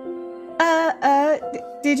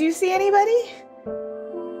 Did you see anybody?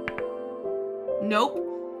 Nope.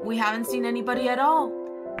 We haven't seen anybody at all.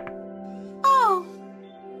 Oh.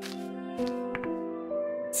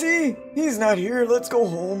 See, he's not here. Let's go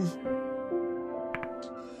home.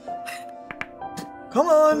 Come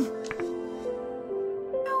on.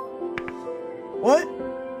 No. What?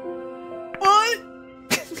 What?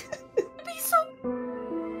 It'd be so...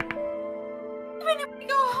 Even if we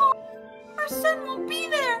go home, our son won't be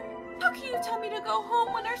there. How can you tell me to go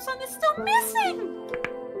home when our son is still missing?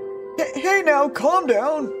 Hey now, calm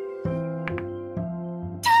down.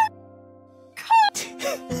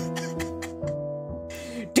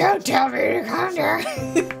 Don't tell me to calm down.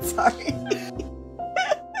 Sorry.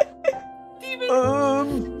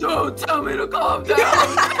 Don't tell me to calm down.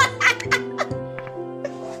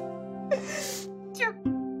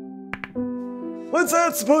 What's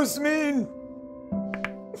that supposed to mean?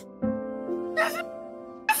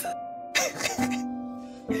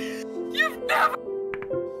 You've never...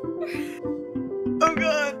 Oh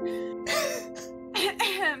god.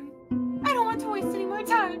 I don't want to waste any more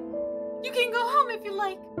time. You can go home if you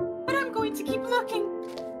like, but I'm going to keep looking.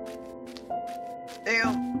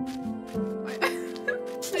 Damn.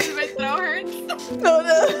 Did my throat hurts? No,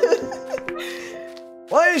 no.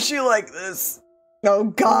 Why is she like this? Oh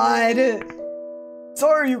god.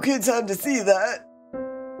 Sorry you kids had to see that.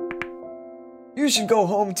 You should go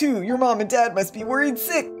home too. Your mom and dad must be worried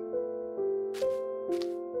sick.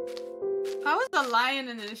 I was a lion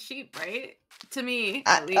and a sheep, right? To me,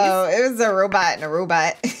 at least. Oh, it was a robot and a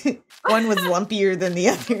robot. One was lumpier than the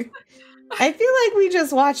other. I feel like we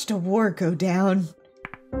just watched a war go down.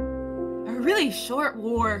 A really short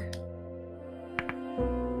war.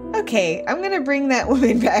 Okay, I'm gonna bring that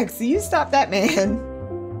woman back, so you stop that man.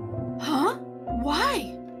 Huh?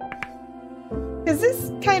 Why? Because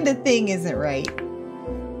this kind of thing isn't right.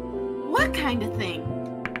 What kind of thing?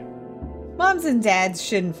 Moms and dads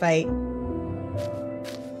shouldn't fight.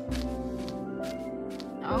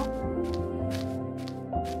 Oh.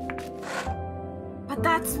 But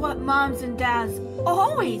that's what moms and dads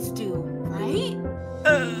always do, right?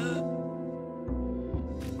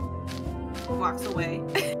 Walks away.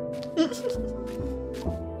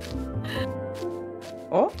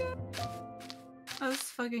 Oh, That's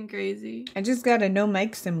fucking crazy. I just got a no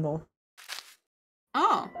mic symbol.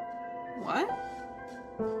 Oh. What?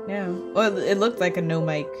 Yeah. Well, it looked like a no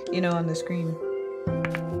mic, you know, on the screen.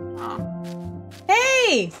 Oh.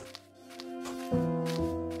 Hey!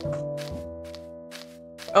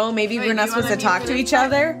 Oh, maybe Wait, we're not you wanna supposed to mute talk for to this each part?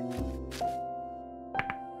 other?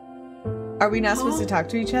 Are we not supposed to talk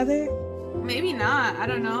to each other? Maybe not. I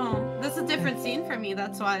don't know. This is a different scene for me,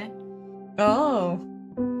 that's why. Oh.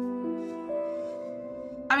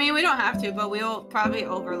 I mean, we don't have to, but we'll probably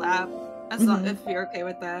overlap. As long if you're okay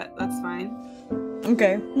with that, that's fine.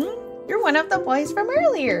 Okay. You're one of the boys from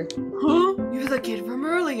earlier. Huh? You're the kid from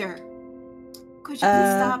earlier. Could you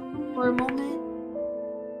please stop for a moment?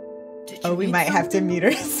 Did Oh, you we eat might have to something? mute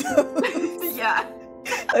ourselves. Yeah.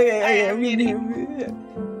 Okay, am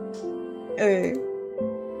okay.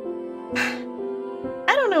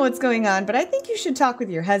 I don't know what's going on, but I think you should talk with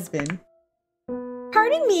your husband.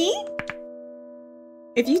 Pardon me?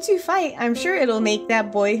 If you two fight, I'm sure it'll make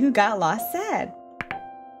that boy who got lost sad.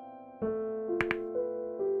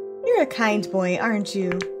 You're a kind boy, aren't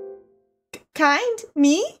you? Kind?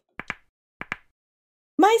 Me?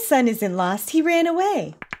 My son isn't lost, he ran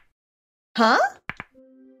away. Huh?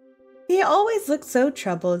 He always looked so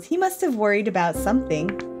troubled, he must have worried about something.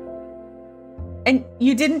 And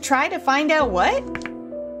you didn't try to find out what?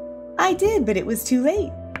 I did, but it was too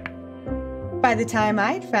late. By the time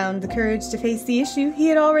I'd found the courage to face the issue, he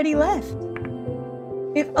had already left.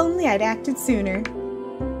 If only I'd acted sooner.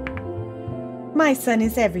 My son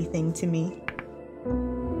is everything to me.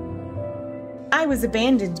 I was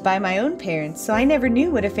abandoned by my own parents, so I never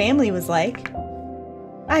knew what a family was like.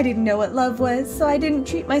 I didn't know what love was, so I didn't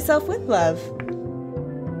treat myself with love.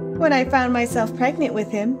 When I found myself pregnant with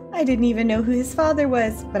him, I didn't even know who his father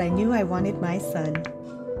was, but I knew I wanted my son.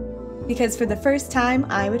 Because for the first time,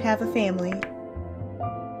 I would have a family.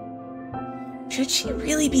 Should she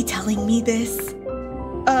really be telling me this? Who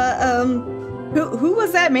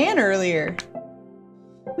was that man earlier?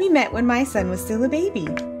 We met when my son was still a baby.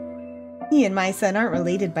 He and my son aren't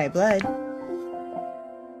related by blood.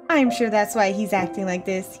 I'm sure that's why he's acting like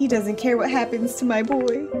this. He doesn't care what happens to my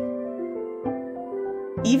boy.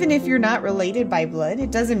 Even if you're not related by blood,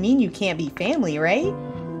 it doesn't mean you can't be family, right?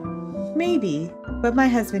 Maybe, but my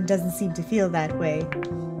husband doesn't seem to feel that way.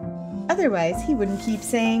 Otherwise, he wouldn't keep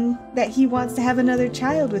saying that he wants to have another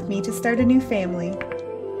child with me to start a new family.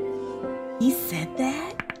 He said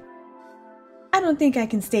that? I don't think I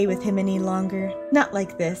can stay with him any longer. Not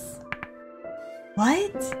like this.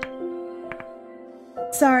 What?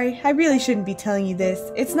 Sorry, I really shouldn't be telling you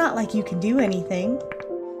this. It's not like you can do anything.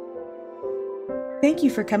 Thank you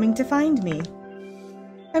for coming to find me.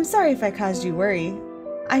 I'm sorry if I caused you worry.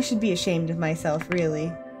 I should be ashamed of myself,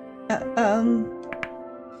 really. I'll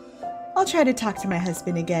try to talk to my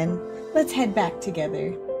husband again. Let's head back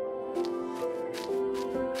together.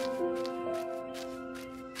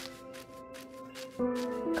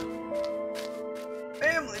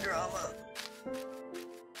 Family drama.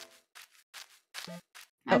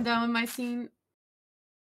 I'm done with my scene.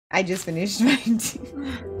 I just finished mine too.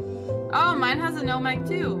 Oh, mine has a no mic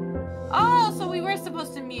too. Oh, so we were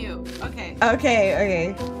supposed to mute. Okay.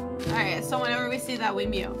 Okay. Alright, so whenever we see that, we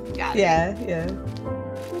mute. Got it. Yeah.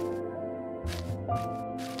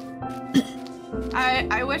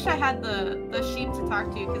 I wish I had the sheep to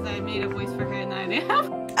talk to because I made a voice for her and I didn't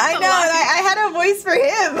have. I know, I had a voice for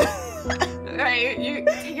him. Alright, you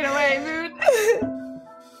take it away, Moon.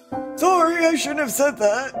 Sorry, I shouldn't have said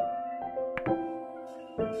that.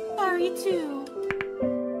 Sorry too.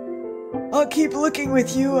 I'll keep looking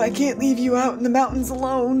with you. I can't leave you out in the mountains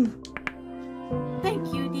alone.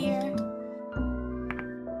 Thank you, dear.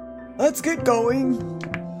 Let's get going.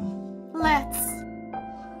 Let's.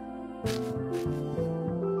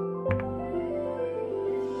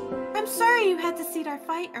 I'm sorry you had to see our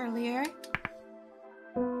fight earlier.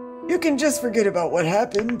 You can just forget about what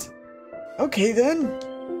happened. Okay then.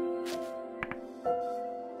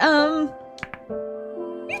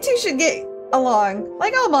 You two should get along,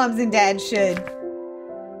 like all moms and dads should.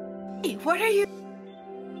 Hey, what are you?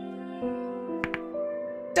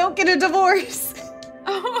 Don't get a divorce.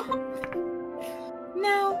 Oh.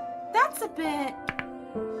 No, that's a bit.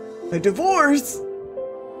 A divorce?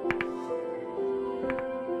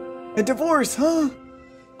 A divorce, huh?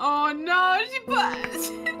 Oh no, she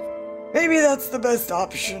put. Maybe that's the best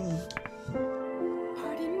option.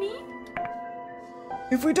 Pardon me?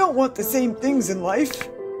 If we don't want the same things in life,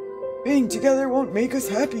 Being together won't make us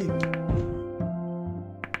happy.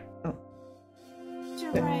 Oh.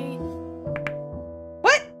 You're right.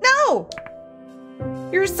 What? No!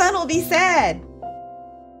 Your son will be sad.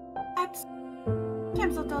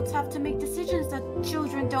 Sometimes adults have to make decisions that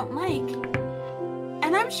children don't like.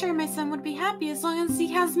 And I'm sure my son would be happy as long as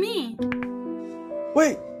he has me.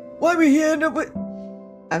 Wait, why would he end up with...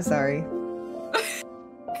 I'm sorry.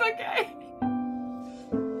 It's okay.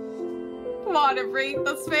 Water break,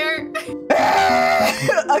 that's fair.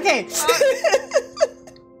 Okay.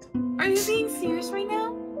 Are you being serious right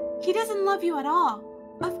now? He doesn't love you at all.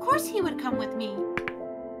 Of course he would come with me.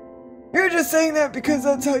 You're just saying that because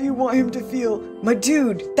that's how you want him to feel. My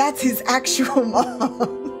dude, that's his actual mom.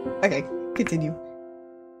 Okay, continue.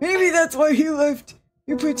 Maybe that's why he left.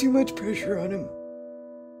 You put too much pressure on him.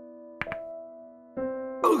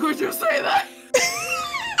 How could you say that?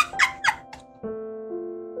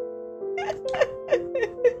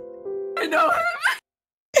 I know him.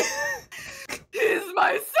 He's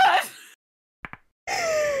my son.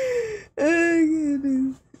 Oh,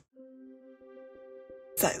 goodness.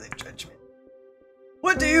 Silent judgment.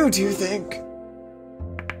 What do you two think?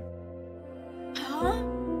 Huh?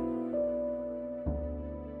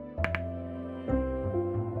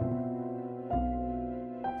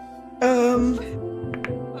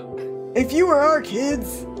 If you were our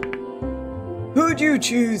kids, who'd you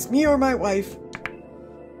choose, me or my wife?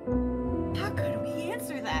 How could we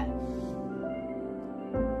answer that?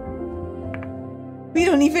 We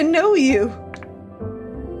don't even know you.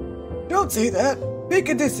 Don't say that. Make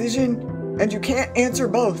a decision, and you can't answer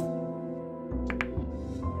both. I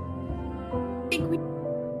think we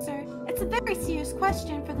sir. It's a very serious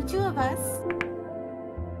question for the two of us.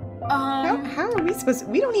 How are we supposed to...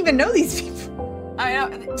 We don't even know these people. I know.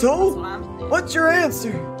 So, That's what I'm saying. what's your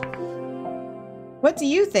answer? What do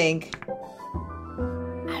you think?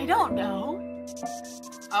 I don't know.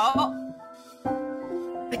 Oh.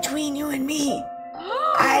 Between you and me,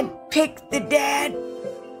 I'd pick the dad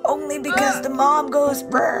only because the mom goes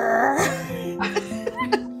brrr.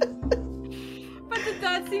 But the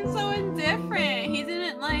dad seems so indifferent. He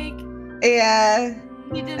didn't like. Yeah.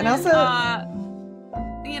 He didn't. And also...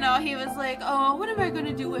 you know, he was like, "Oh, what am I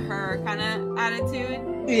gonna do with her?" kind of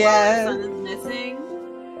attitude. Yeah. While the son is missing.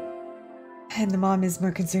 And the mom is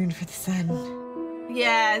more concerned for the son.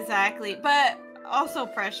 Yeah, exactly. But also,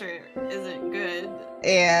 pressure isn't good.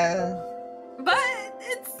 Yeah. But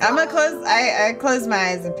it's. I'm gonna close... I closed my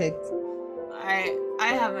eyes and picked. Alright, I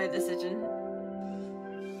have my decision.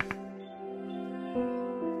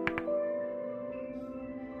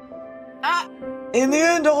 Ah! In the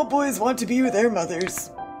end, all boys want to be with their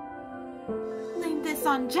mothers. Blame this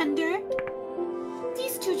on gender.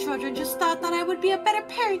 These two children just thought that I would be a better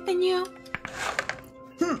parent than you.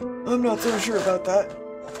 I'm not so sure about that.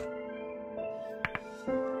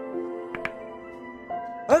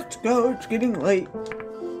 Let's go, it's getting late.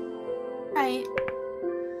 Right.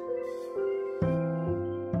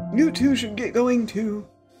 You two should get going too.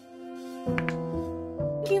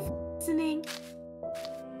 Thank you for listening.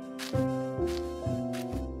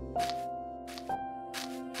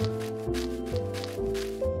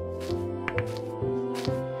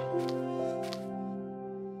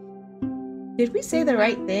 Did we say the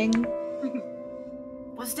right thing?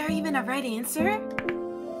 Was there even a right answer?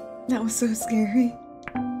 That was so scary.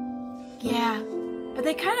 Yeah, but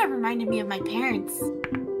they kind of reminded me of my parents.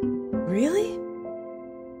 Really?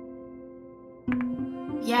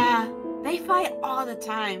 Yeah, they fight all the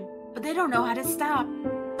time, but they don't know how to stop.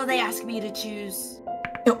 So they ask me to choose.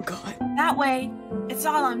 Oh God. That way, it's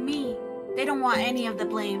all on me. They don't want any of the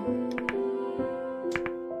blame.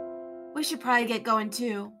 We should probably get going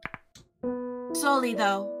too. Slowly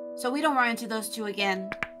though, so we don't run into those two again.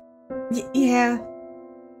 Yeah.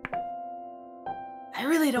 I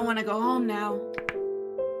really don't want to go home now.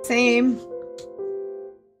 Same.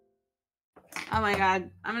 Oh my god,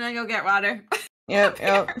 I'm gonna go get water. Yep,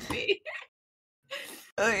 yep.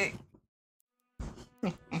 Okay.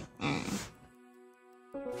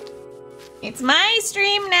 It's my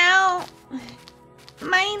stream now.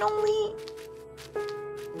 Mine only.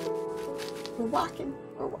 We're walking.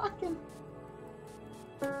 We're walking.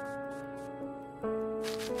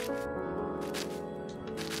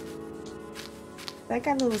 I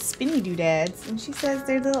got little spinny doodads, and she says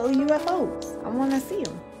they're little UFOs. I want to see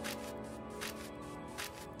them.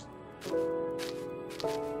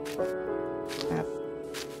 Bop,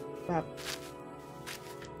 bop,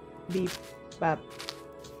 beep, bop.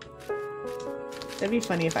 That'd be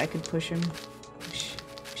funny if I could push him. Push,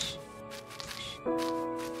 push, push.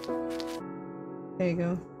 There you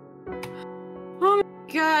go. Oh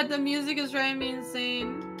my god, the music is driving me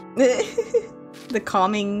insane. The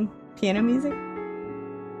calming piano music?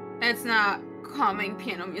 It's not calming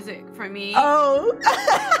piano music for me. Oh!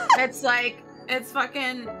 It's like, it's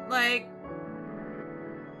fucking like,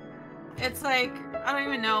 it's like, I don't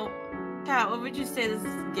even know. Kat, what would you say this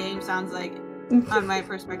game sounds like on my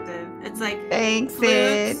perspective? It's like Thanks,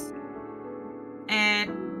 flutes Sid.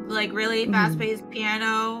 and like really fast-paced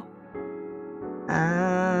piano.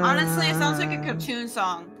 Ah. Honestly, it sounds like a cartoon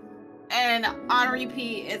song. And on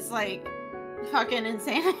repeat, it's like fucking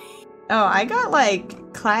insane. Oh, I got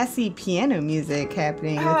like classy piano music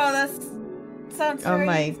happening. Oh, that sounds Oh very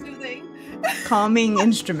my. soothing. Calming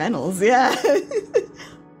instrumentals, yeah.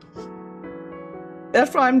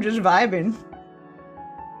 That's why I'm just vibing.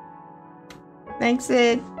 Thanks,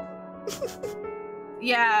 Sid.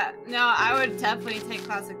 Yeah, no, I would definitely take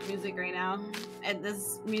classic music right now. And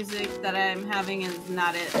this music that I'm having is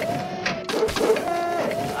not it.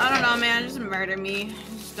 I don't know, man. Just murder me.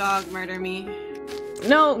 Just dog murder me.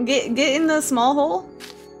 No, get in the small hole.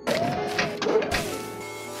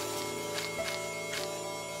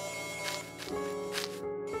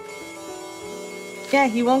 Yeah,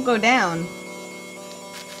 he won't go down.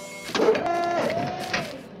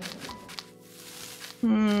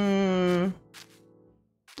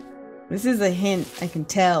 This is a hint, I can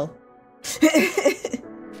tell.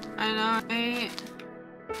 I know, right?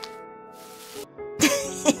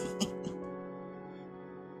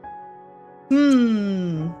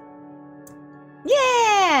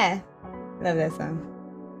 Yeah! Love that song.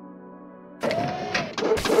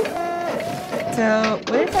 So,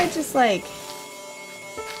 what if I just like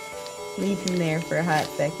leave him there for a hot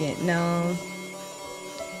second? No.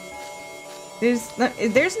 There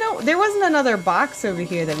wasn't another box over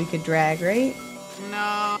here that we could drag, right?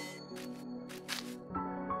 No.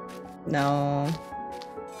 No.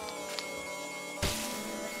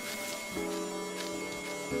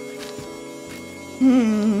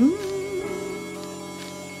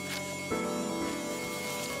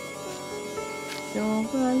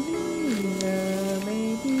 Don't believe the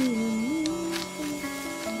baby.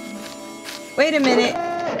 Wait a minute.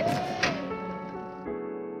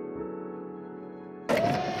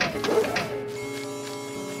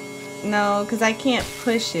 No, because I can't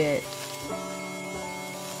push it.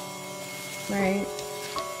 Right.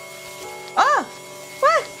 Oh!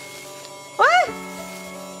 What? What?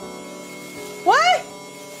 What?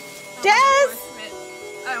 Daz!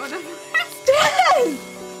 I would have. Daz!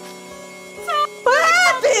 What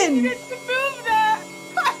happened? You didn't move that.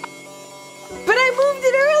 But I moved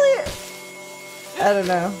it earlier. I don't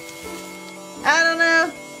know. I don't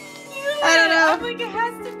know. I don't know. I'm like, it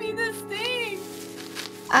has to be this thing.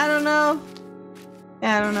 I don't know.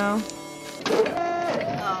 I don't know.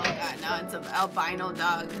 Oh god, now it's an albino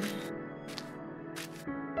dog.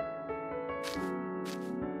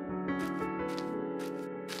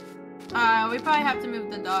 We probably have to move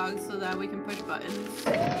the dog so that we can push buttons.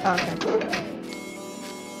 Okay.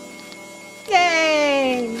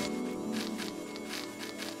 Yay!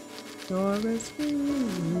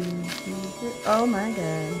 Oh my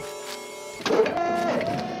god.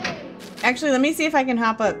 Actually, let me see if I can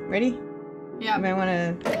hop up. Ready? Yeah. You might want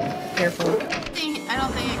to... Careful. I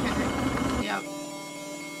don't think it could. Yep.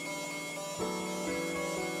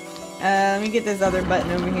 Let me get this other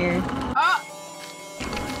button over here. Oh!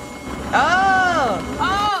 Oh!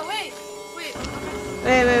 Oh, wait! Wait.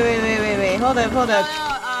 Wait. Hold up.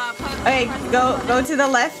 Okay, go to the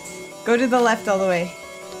left. Go to the left all the way.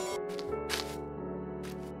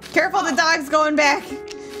 Careful, the dog's going back.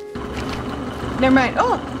 Never mind.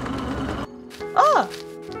 Oh!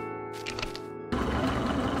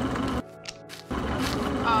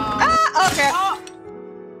 Okay. Oh.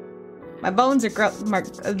 My bones are my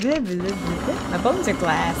bones are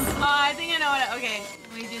glass. Oh, I think I know what. Okay,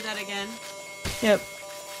 let me do that again. Yep.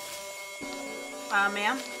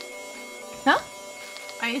 Ma'am. Huh?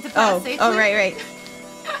 I need to pass safely. Oh, right.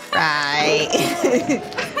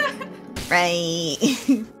 Right.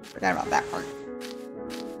 Forgot about that part.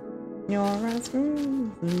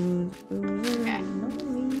 Okay.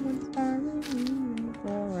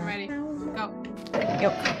 I'm ready. Go.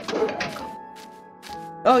 Yep.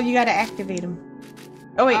 Oh, you gotta activate them.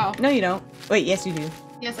 Oh wait, no you don't. Wait, yes you do.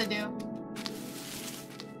 Yes, I do.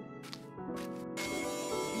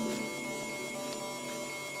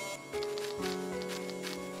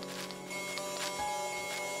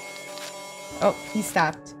 Oh, he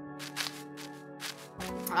stopped.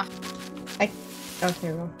 Ah.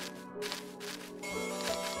 Okay, well.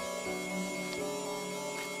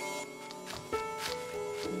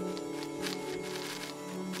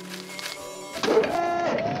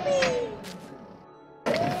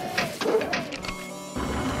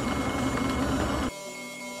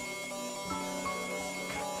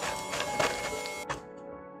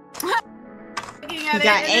 He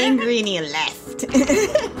got angry and he left.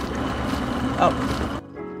 Oh.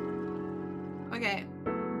 Okay.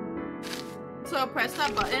 So press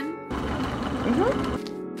that button.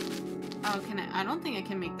 Oh, can I don't think I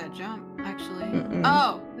can make that jump, actually.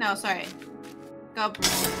 Oh, no, sorry. Go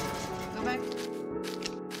back.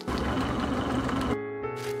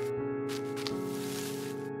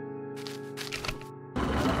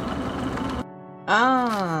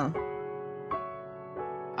 Ah.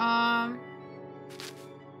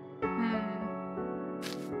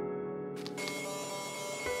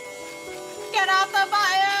 Get off the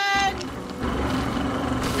button!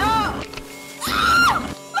 No!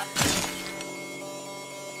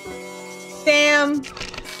 Damn.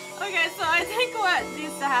 Okay, so I think what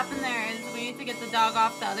needs to happen there is we need to get the dog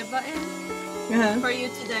off the other button for you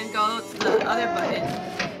to then go to the other button.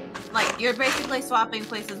 Like, you're basically swapping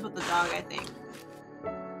places with the dog, I think.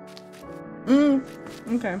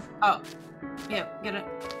 Okay. Oh. Yep, get it.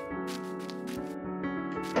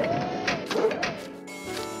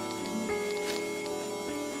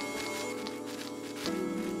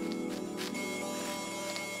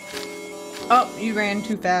 Oh, you ran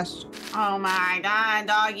too fast. Oh my god,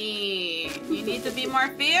 doggy. You need to be more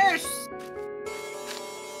fierce.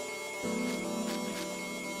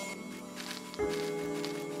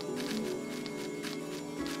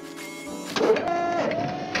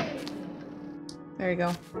 There you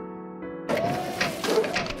go.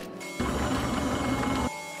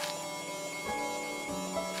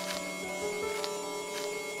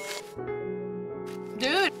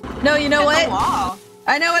 Dude. No, you know what? Wall.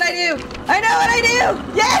 I know what I do! I know what I do!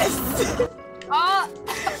 Yes! Oh!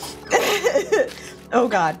 Oh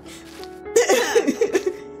god.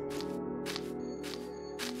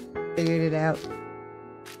 Figured it out.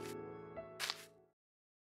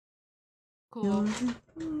 Cool.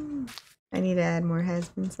 I need to add more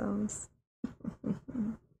has-been songs.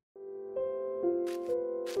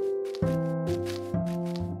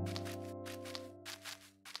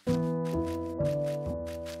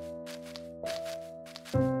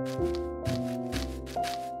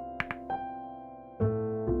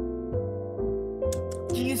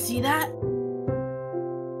 Do you see that?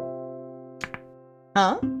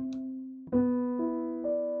 Huh?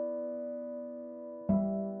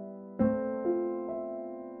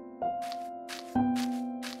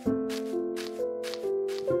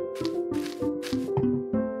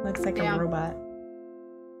 Looks like a robot.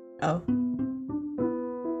 Oh.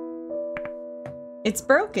 It's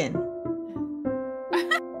broken.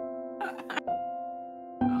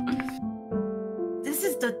 This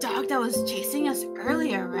is the dog that was chasing us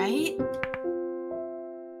earlier, right?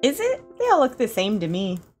 Is it? They all look the same to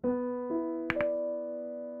me.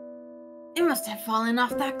 It must have fallen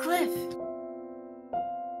off that cliff.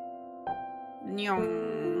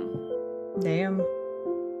 Damn.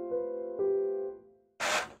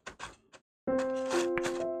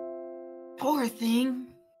 Poor thing.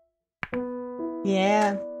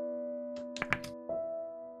 Yeah.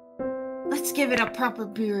 Let's give it a proper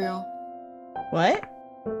burial. What?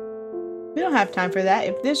 We don't have time for that.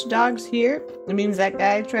 If this dog's here, it means that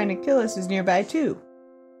guy trying to kill us is nearby too.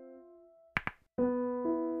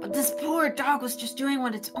 But this poor dog was just doing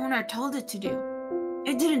what its owner told it to do.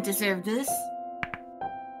 It didn't deserve this.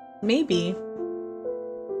 Maybe.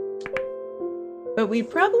 But we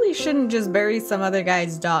probably shouldn't just bury some other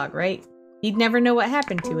guy's dog, right? He'd never know what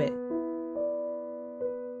happened to it.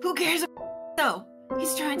 Who cares though?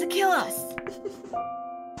 He's trying to kill us.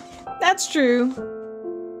 That's true.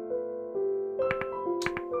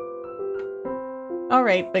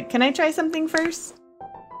 Alright, but can I try something first?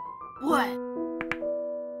 What?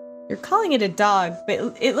 You're calling it a dog,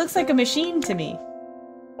 but it looks like a machine to me.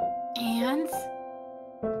 And?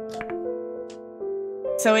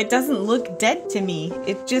 So it doesn't look dead to me.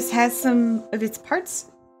 It just has some of its parts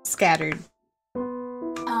scattered.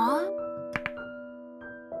 Huh?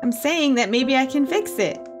 I'm saying that maybe I can fix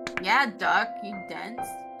it. Yeah, duck, you dense.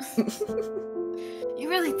 You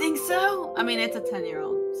really think so? I mean, it's a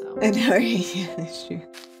 10-year-old, so. I know, right? Yeah, that's true.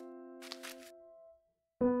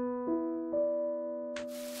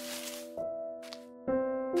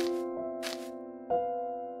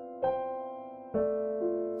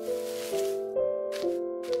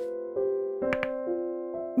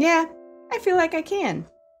 Yeah, I feel like I can.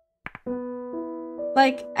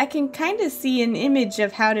 Like, I can kind of see an image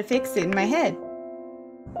of how to fix it in my head.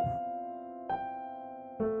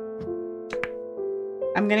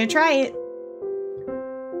 I'm gonna try it.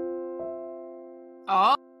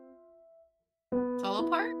 Oh. Solo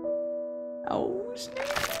part? Oh,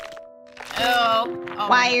 Oh. Oh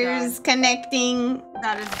wires connecting.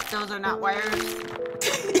 those are not wires.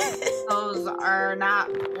 Those Those are not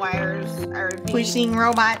wires. I repeat. Pushing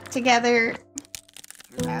robot together.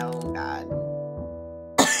 Oh god.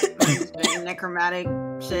 It's doing necromantic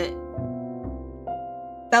shit.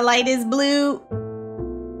 The light is blue.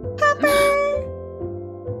 Pepper.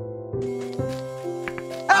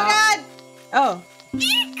 Oh god. Oh.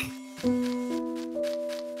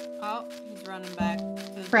 Oh, he's running back.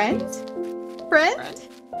 Friend? Friend?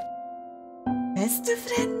 Best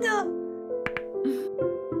friend.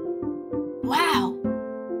 Wow.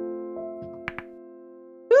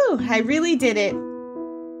 Whew, I really did it.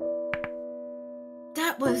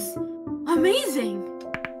 That was amazing.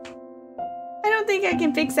 I don't think I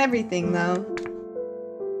can fix everything though.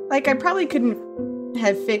 Like I probably couldn't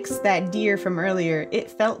have fixed that deer from earlier.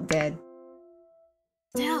 It felt dead.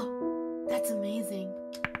 Still, that's amazing.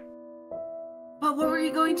 But what were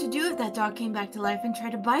you going to do if that dog came back to life and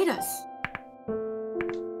tried to bite us?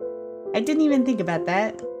 I didn't even think about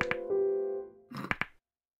that.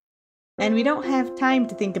 And we don't have time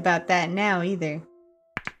to think about that now either.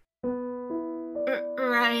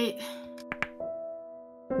 Right.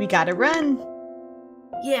 We gotta run.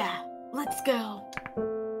 Yeah, let's go.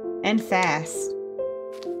 And fast.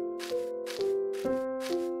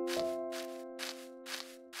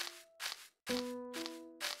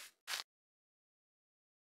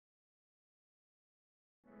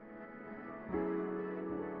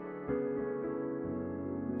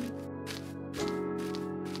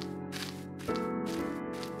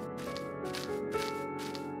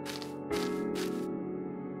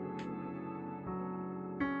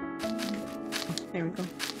 There we go.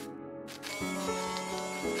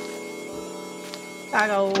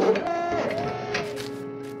 Doggo.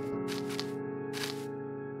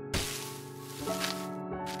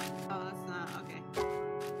 Oh, that's not okay.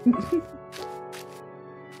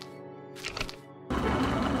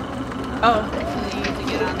 Oh. So you need to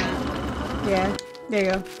get on that. Yeah. There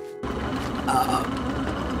you go.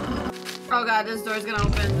 Oh god, this door's gonna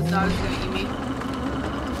open. This dog's gonna eat me.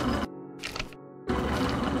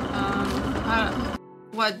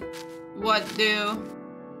 What do?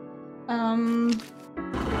 I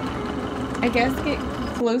guess get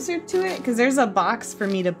closer to it, because there's a box for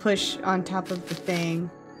me to push on top of the thing.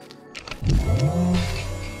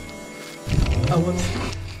 Oh, whoops.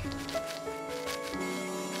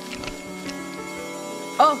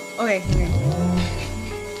 Oh, okay.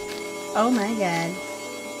 Oh my god.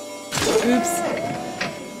 Oops.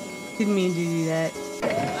 Didn't mean to do that.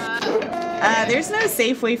 There's no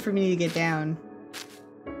safe way for me to get down.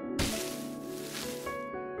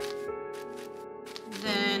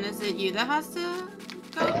 Then is it you that has to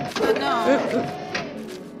go?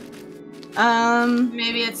 No.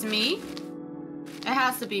 Maybe it's me? It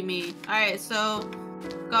has to be me. Alright, so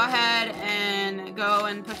go ahead and go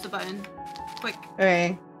and push the button. Quick.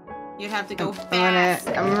 Okay. You'd have to go fast.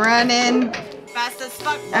 I'm running. Fast as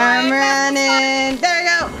fuck. Boy. I'm running. There we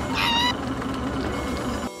go.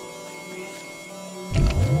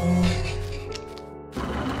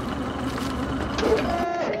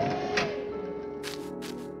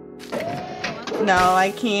 No, I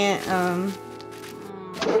can't,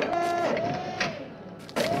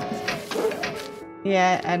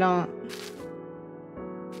 yeah, I don't.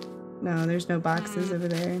 No, there's no boxes over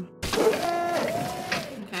there.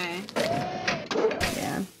 Okay.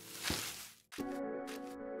 Yeah.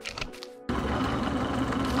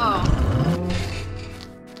 Oh.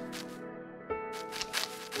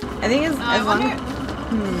 I think as long as...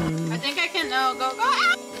 I think I can, no, go.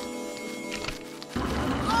 Ah!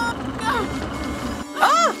 Oh, no.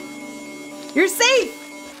 Oh! You're safe!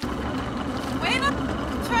 Wait, I'm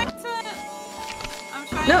trying to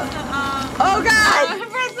No. Oh god!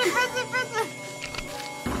 Press it.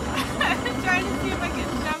 I'm trying to see if I can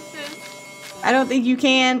jump this. I don't think you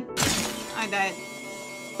can. I died.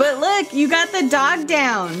 But look, you got the dog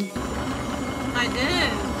down. I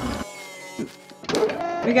did.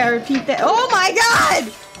 We gotta repeat that. Oh my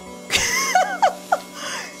god!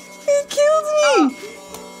 He killed me! Oh.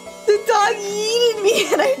 The dog yeeted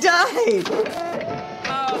me and I died.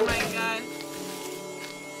 Oh my god.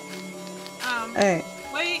 Alright.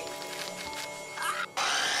 Wait.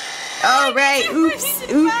 Oh right.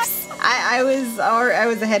 Oops. Oops. I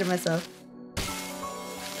was ahead of myself.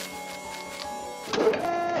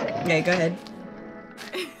 Okay, go ahead.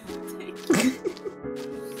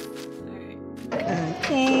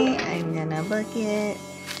 Okay, I'm gonna book it.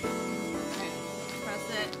 Press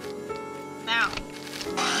it. Now.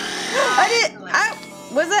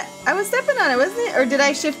 I was stepping on it, wasn't it? Or did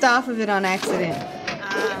I shift off of it on accident?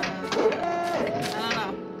 I don't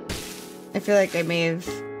know. I feel like I may have,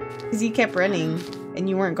 because you kept running and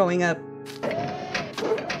you weren't going up.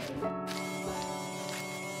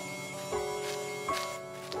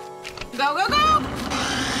 Go, go, go!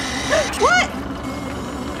 What?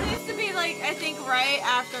 It needs to be like, I think, right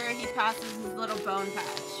after he passes his little bone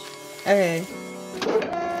patch. Okay.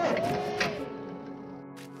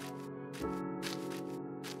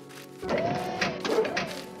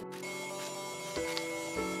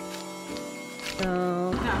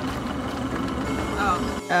 So... No. Oh.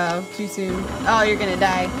 Oh, too soon. Oh, you're gonna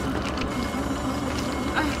die.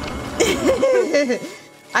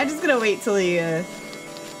 I'm just gonna wait till he, Alright.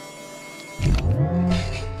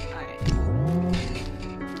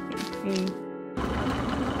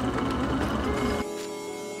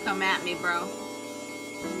 Come at me, bro.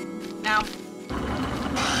 Now.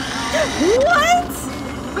 What?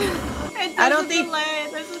 I don't think... Delay.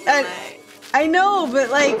 There's a delay. I know, but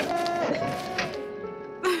like...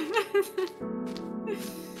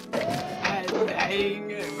 I'm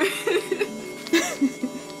dying.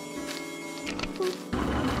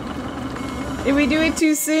 If we do it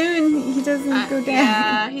too soon, he doesn't go down.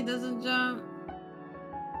 Yeah, he doesn't jump.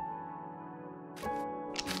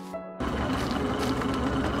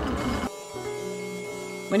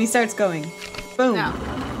 When he starts going. Boom. No.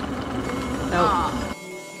 Nope. Aw.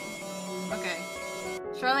 Okay.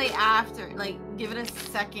 Shortly after, like, give it a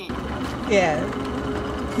second. Yeah.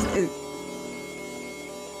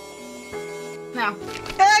 No.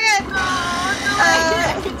 Okay.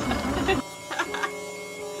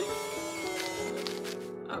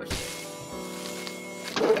 Oh, shit.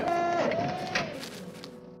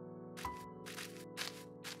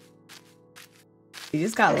 You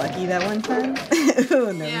just got lucky that one time?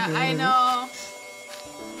 Oh, no. Yeah, I know.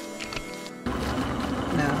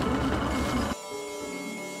 No.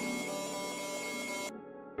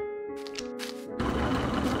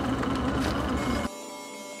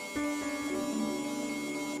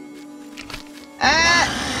 Ah!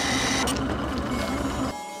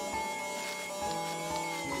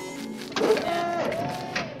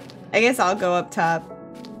 I guess I'll go up top.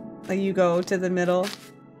 Like you go to the middle.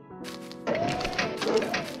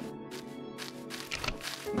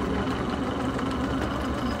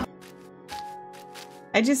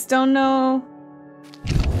 I just don't know.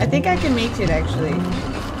 I think I can make it actually.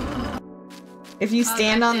 If you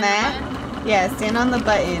stand on that. Yeah, stand on the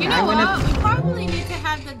button. You know what? We probably need to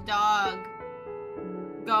have the dog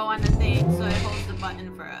go on the thing so it holds the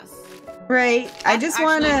button for us. Right. I just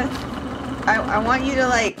want to... I want you to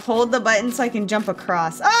like hold the button so I can jump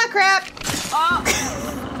across. Oh, crap! Oh!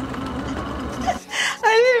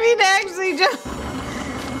 I didn't mean to actually jump.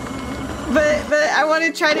 But I want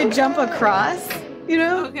to try to jump across, you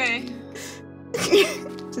know? Okay.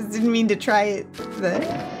 Just didn't mean to try it then.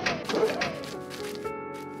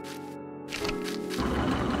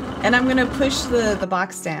 And I'm gonna push the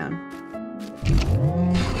box down.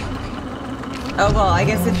 Oh, well, I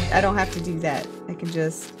guess I don't have to do that. I can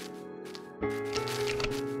just...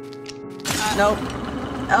 Nope.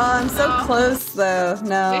 Oh, I'm so close, though.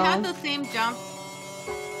 No. We had the same jump.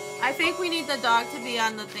 I think we need the dog to be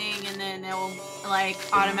on the thing, and then it will, like,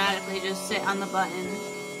 automatically just sit on the button.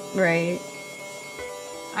 Right.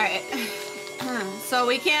 Alright. So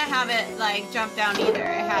we can't have it, like, jump down either.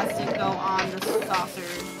 It has to go on the saucer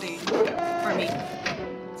thing. For me.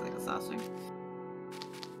 It's like a saucer.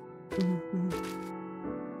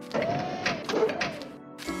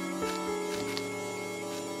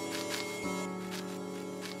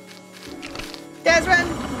 Daz, run!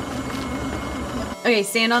 Okay,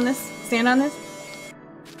 stand on this. Stand on this.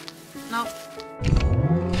 Nope.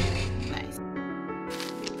 Nice.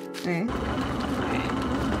 Okay. Alright.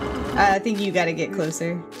 I think you gotta get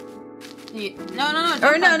closer. No.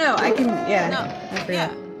 Or no, I can, yeah. No. I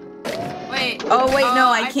forgot. Yeah. Wait. Oh, wait, no,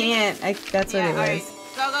 I think- can't. That's what it was. Alright.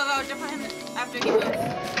 Go. Jump on him after he moves.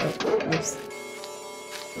 Oh, oops.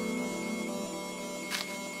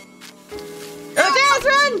 Oh, Jazz,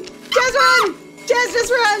 run! Jazz, run! Jazz,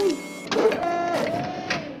 just run!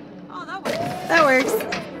 Oh, that works. That works.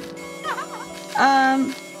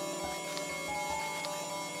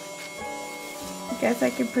 I guess I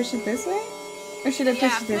could push it this way? Or should I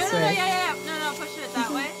push it this way? Yeah. No, push it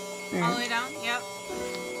that way. All the way down, yep.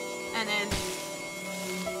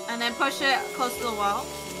 And then push it close to the wall.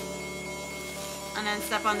 And then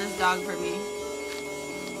step on this dog for me.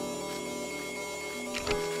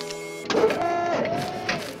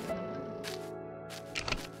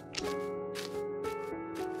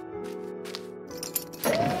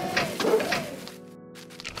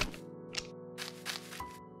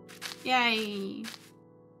 Yay.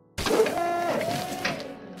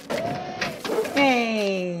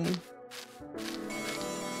 Hey.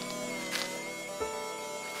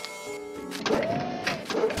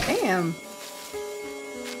 Damn.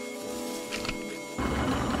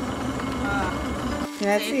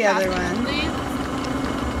 That's Safe the other passage, one. please.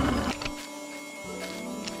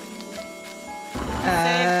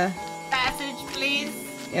 Uh, Safe passage, please.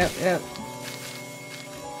 yep.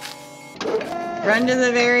 Run to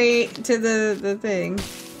the the thing.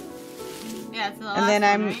 Yeah, it's the last And then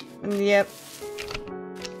one, right? yep.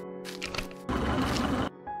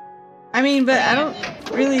 I mean, but I Yeah, don't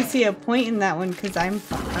really see a point in that one because I'm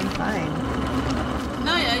fine.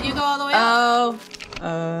 No, yeah, you go all the way up. Oh.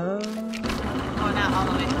 Oh, not all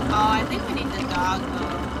the way. Oh, I think we need the dog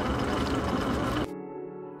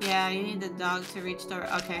though. Yeah, you need the dog to reach the.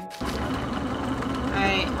 Okay.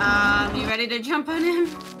 Alright, you ready to jump on him?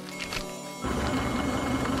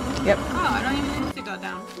 Yep. Oh, I don't even need to go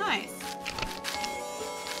down. Nice.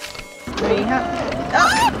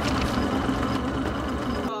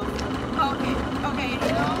 Oh! Oh, okay, you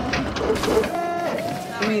know.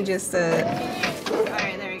 Let me just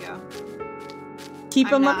Alright, there we go. keep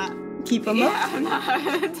I'm him not- up. Keep him Yeah, up. I'm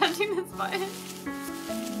not touching this button. How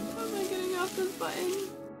am I getting off this button?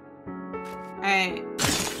 Alright.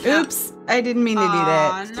 Oops, I didn't mean to do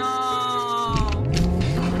that. Oh, no.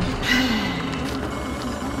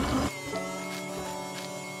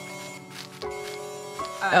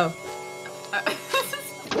 Oh.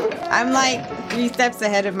 I'm like 3 steps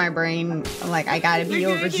ahead of my brain. I'm like, I gotta be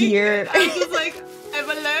over here I was just like, I'm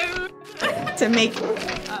alone. to make.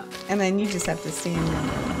 And then you just have to stand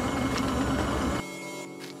there.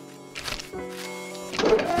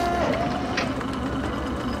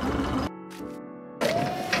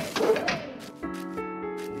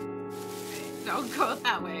 Don't go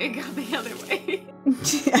that way. Go the other way.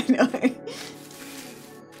 I know.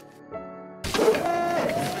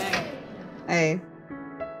 Hey.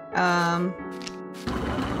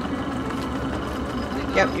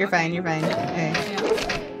 Yep, you're fine, you're fine. Hey.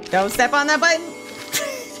 Yeah. Don't step on that button!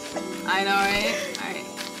 I know, right? Alright.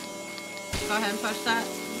 Go ahead and push that.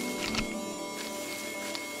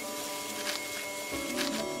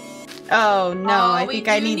 Oh no, I think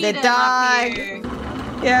I need the dog.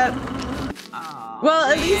 Yep. Oh,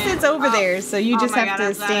 Well, at least it's over there, so you just my have God, to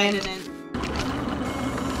I'm glad I stand. didn't.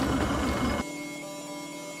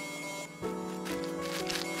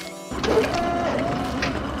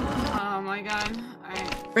 Oh my God.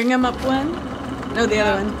 Alright. Bring him up one. No, the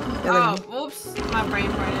other one. The other one. Whoops. My brain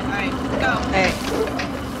farted. Alright, go. Hey.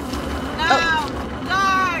 No!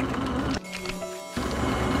 Dog!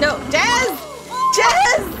 No, Jazz!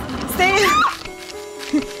 Jazz! Stay.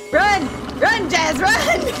 Run! Run, Jazz,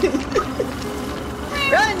 run!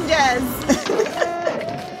 Run, Jazz!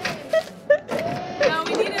 No,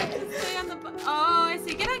 we need to stay on the. Oh, I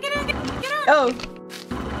see. Get out! Get out! Get out! Oh.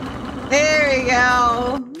 There we go.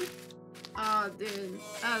 Oh, dude.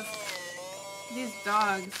 These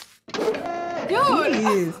dogs.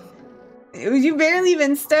 Jeez. You barely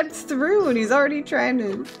even stepped through and he's already trying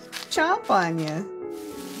to chomp on you.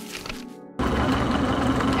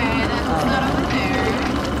 Okay, that's not over there.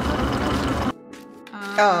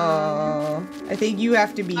 Oh. I think you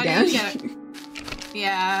have to be How do down you here. get it?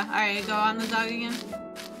 Yeah. Alright, go on the dog again. So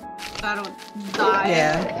I don't die.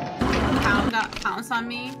 Yeah. Pounce on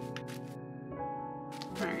me.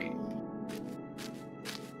 Alright.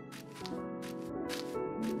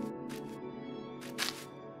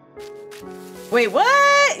 Wait,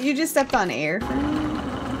 what? You just stepped on air?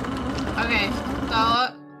 Okay,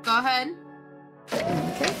 go ahead.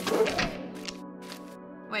 Okay.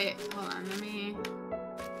 Wait, hold on, let me...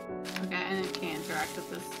 Okay, I can't interact with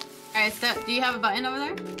this. Alright, so, do you have a button over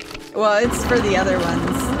there? Well, it's for the other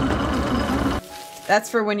ones. That's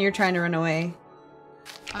for when you're trying to run away.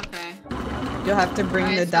 Okay. You'll have to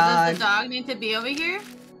bring the so dog. Does the dog need to be over here?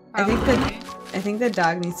 I Probably. think the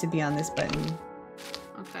dog needs to be on this button.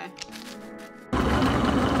 Okay.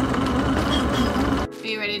 Are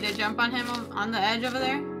you ready to jump on him on the edge over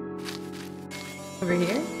there? Over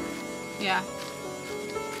here? Yeah.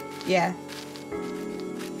 Yeah.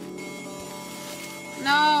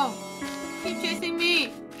 No! Keep chasing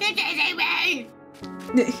me! Keep chasing me!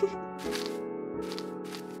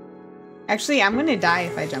 Actually, I'm gonna die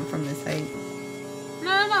if I jump from this height.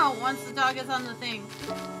 No. Once the dog is on the thing.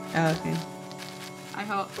 Oh, okay. I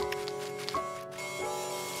hope.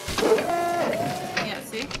 Yeah,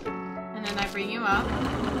 see? And then I bring you up.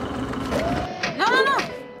 No!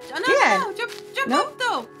 Yeah. No! Jump No. up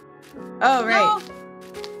though! Oh, right.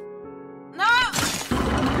 No!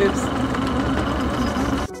 Oops.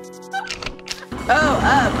 Oh,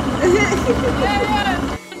 up.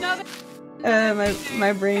 Yeah. Another.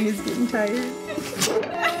 My brain is getting tired.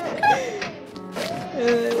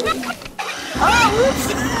 Oh, whoops.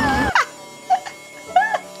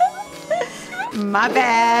 My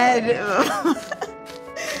bad.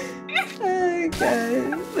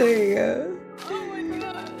 god. There you go. Oh my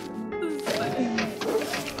god. This is funny.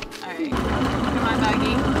 Alright. Come on,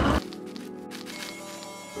 doggy.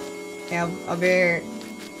 Yeah, I'll be here.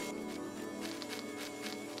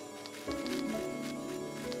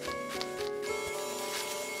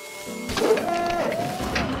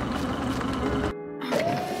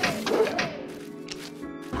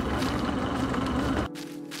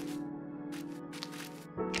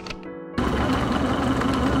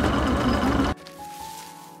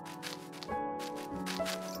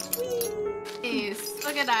 Nice.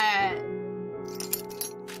 Look at that.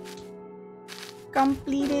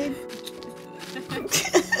 Completed.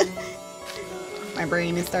 My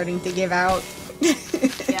brain is starting to give out.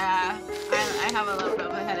 Yeah, I have a little bit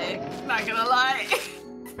of a headache. Not gonna lie.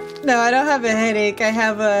 No, I don't have a headache. I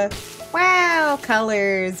have a wow,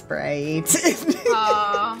 colors bright.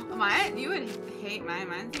 Oh, mine. You would hate mine.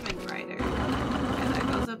 Mine's even brighter. Okay, that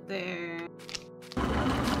goes up there.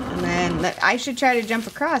 And then I should try to jump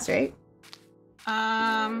across, right?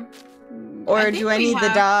 Or do I need the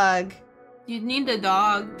dog? You need the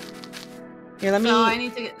dog. Here, let me. So I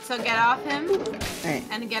need to get off him. Alright.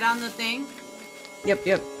 And get on the thing. Yep,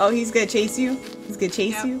 yep. Oh, he's gonna chase you? He's gonna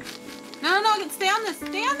chase you? No, stay on this.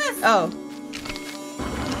 Stay on this. Oh.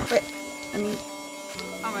 Wait. I mean.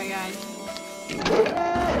 Oh my god.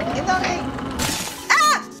 It's okay.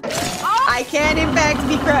 Ah! Oh! I can, in fact,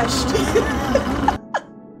 be crushed.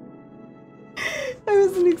 I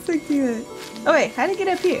wasn't expecting that. Oh, wait. How to get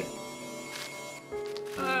up here?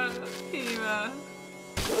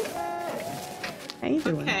 How you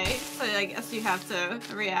doing? Okay, so I guess you have to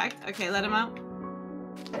react. Okay, let him out.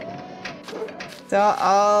 So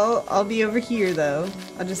I'll be over here though.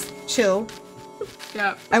 I'll just chill.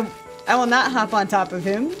 Yep. I will not hop on top of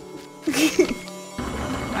him.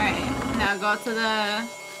 Alright, now go to the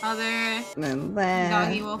other. And then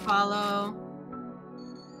Doggy will follow.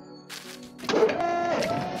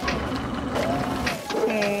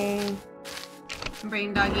 Okay.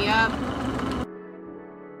 Bring doggy up.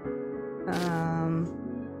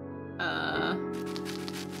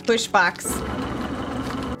 Push box.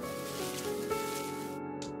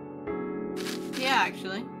 Yeah,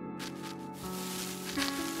 actually.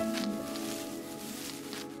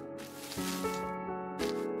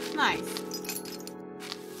 Nice.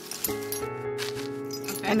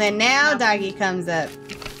 Okay. And then now doggy comes up.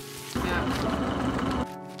 Yeah.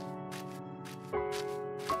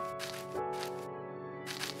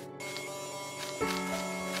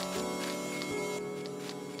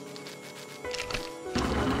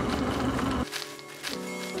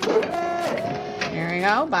 There we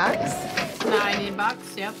go, box. Now I need box,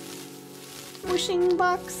 yep. Pushing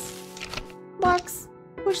box. Box.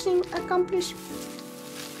 Pushing accomplished.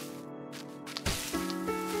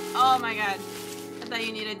 Oh my god. I thought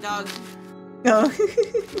you needed dog. Oh.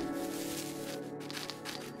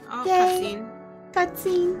 Oh, Yay.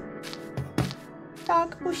 cutscene. Cutscene.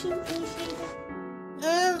 Dog pushing initiated.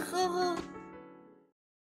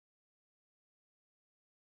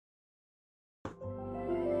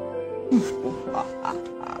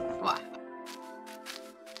 What?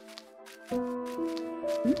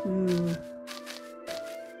 Ooh.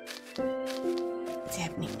 What's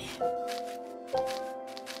happening now?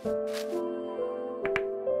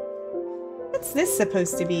 What's this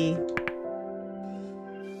supposed to be?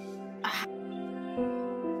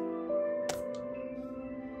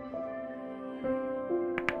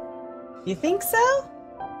 You think so?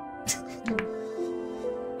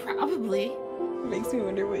 Probably. Makes me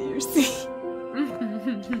wonder what you're seeing.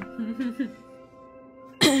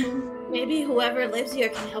 Maybe whoever lives here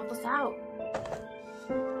can help us out.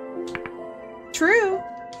 True.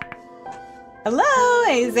 Hello?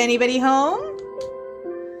 Is anybody home?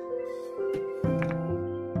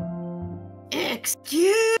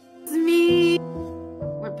 Excuse me.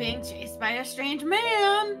 We're being chased by a strange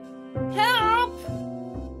man. Help!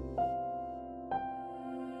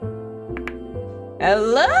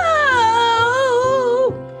 Hello?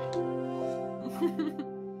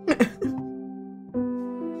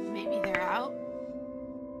 Maybe they're out.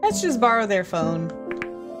 Let's just borrow their phone.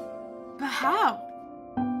 But how?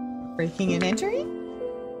 Breaking and entering?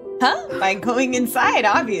 Huh? By going inside,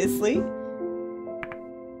 obviously.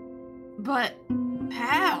 But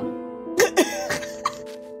how?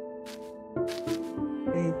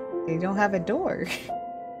 They don't have a door.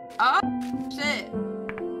 Oh, shit.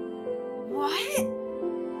 What?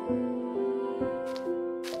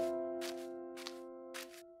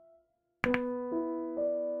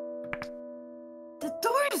 The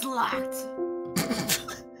door is locked.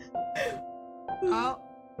 Oh.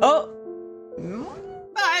 Oh.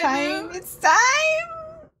 Bye, Time. Boo. It's time.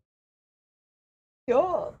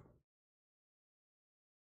 Oh.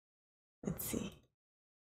 Let's see.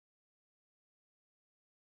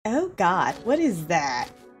 Oh God, what is that?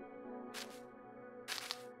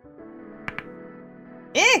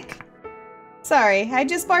 Ick! Sorry, I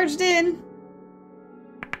just barged in.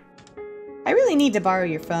 I really need to borrow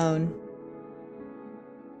your phone.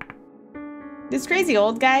 This crazy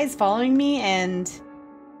old guy is following me and...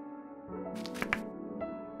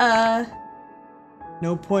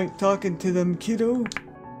 No point talking to them, kiddo.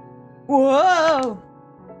 Whoa!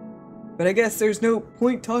 But I guess there's no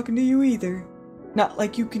point talking to you either. Not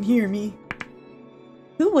like you can hear me.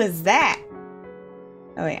 Who was that?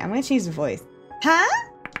 Oh wait, I'm gonna change the voice. Huh?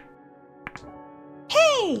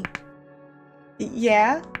 Hey!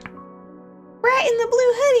 Yeah? Brat in the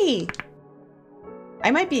blue hoodie! I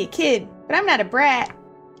might be a kid, but I'm not a brat.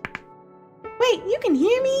 Wait, you can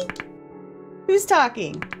hear me? Who's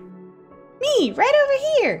talking? Me, right over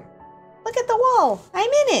here! Look at the wall, I'm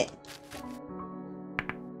in it!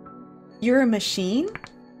 You're a machine?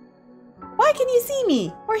 Why can you see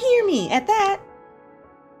me, or hear me, at that?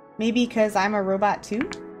 Maybe because I'm a robot too?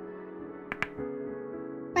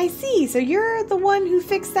 I see, so you're the one who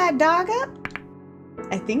fixed that dog up?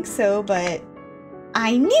 I think so, but...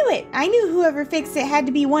 I knew it! I knew whoever fixed it had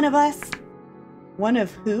to be one of us. One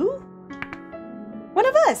of who? One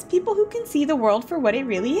of us, people who can see the world for what it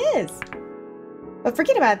really is. But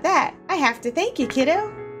forget about that. I have to thank you,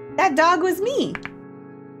 kiddo. That dog was me.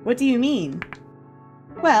 What do you mean?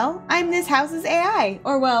 Well, I'm this house's AI,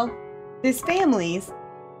 or well, this family's.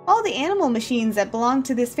 All the animal machines that belong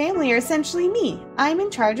to this family are essentially me. I'm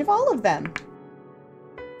in charge of all of them.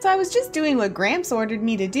 So I was just doing what Gramps ordered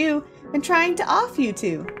me to do and trying to off you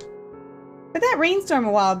two. But that rainstorm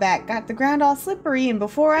a while back got the ground all slippery and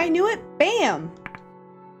before I knew it, bam!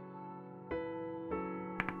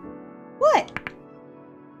 What?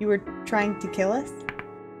 You were trying to kill us?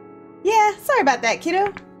 Yeah, sorry about that,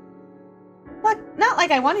 kiddo. Look, not like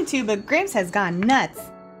I wanted to, but Gramps has gone nuts.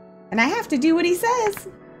 And I have to do what he says.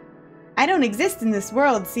 I don't exist in this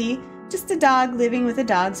world, see? Just a dog living with a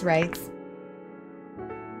dog's rights.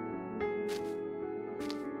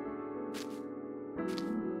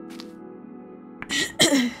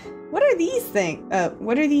 What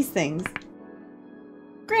are these things?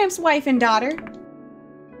 Gramps' wife and daughter.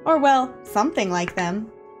 Or well, something like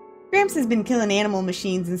them. Gramps has been killing animal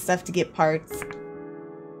machines and stuff to get parts.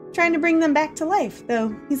 Trying to bring them back to life,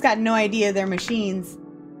 though he's got no idea they're machines.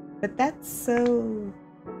 But that's so...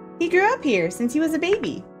 He grew up here since he was a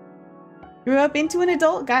baby. Grew up into an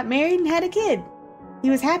adult, got married, and had a kid. He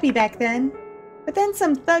was happy back then. But then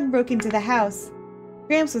some thug broke into the house.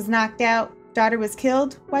 Gramps was knocked out, daughter was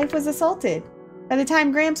killed, wife was assaulted. By the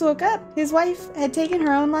time Gramps woke up, his wife had taken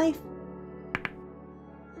her own life.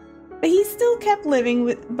 But he still kept living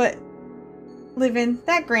that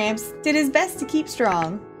Gramps did his best to keep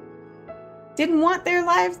strong. Didn't want their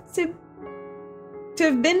lives to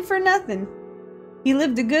have been for nothing. He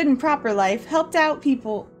lived a good and proper life, helped other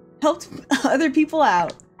people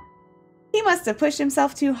out. He must have pushed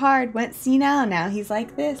himself too hard, went senile, now he's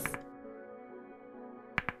like this.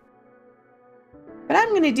 But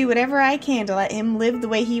I'm gonna do whatever I can to let him live the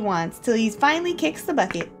way he wants, till he finally kicks the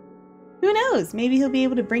bucket. Who knows, maybe he'll be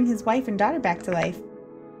able to bring his wife and daughter back to life.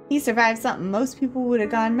 He survived something most people would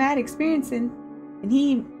have gone mad experiencing, and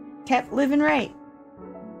he kept living right.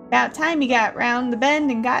 About time he got round the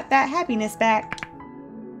bend and got that happiness back.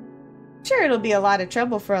 Sure, it'll be a lot of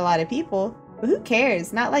trouble for a lot of people, but who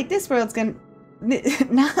cares? Not like this world's worth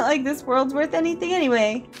anything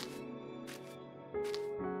anyway.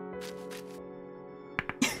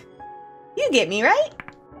 You get me, right?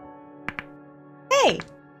 Hey!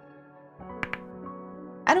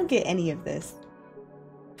 I don't get any of this.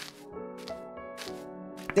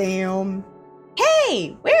 Damn.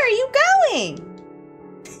 Hey! Where are you going?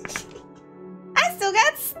 I still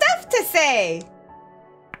got stuff to say!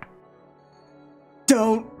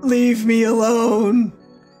 Don't leave me alone!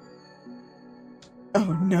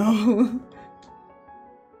 Oh no.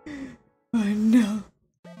 Oh no.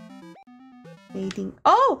 Waiting.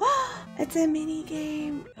 Oh! It's a mini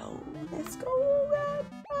game. Oh, let's go. Oh god.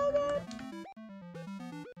 Oh god.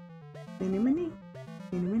 Mini.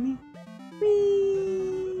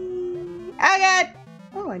 Whee! Oh god!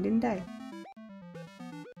 Oh, I didn't die.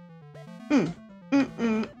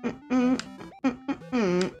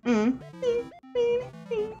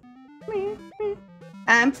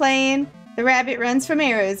 I'm playing the Rabbit Runs from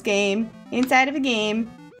Arrows game inside of a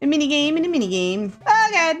game. A mini game and a mini game. Oh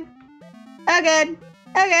god! Oh god!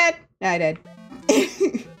 Oh god! No, I died. I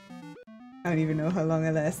don't even know how long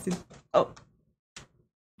I lasted. Oh.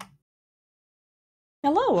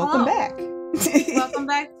 Hello, welcome back. Welcome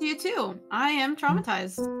back to you too. I am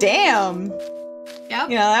traumatized. Damn. Yep.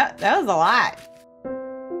 You know, that was a lot.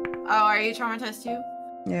 Oh, are you traumatized too?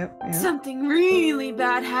 Yep. Something really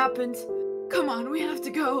bad happened. Come on, we have to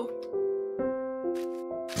go.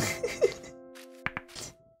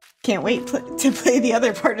 Can't wait to play the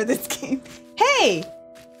other part of this game. Hey!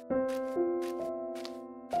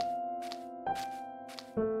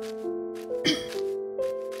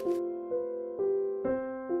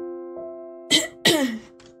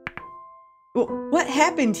 What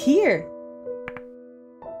happened here?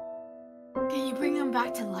 Can you bring him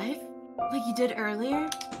back to life? Like you did earlier?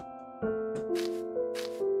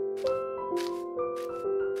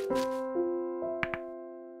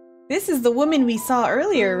 This is the woman we saw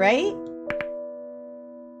earlier, right?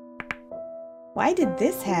 Why did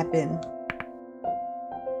this happen?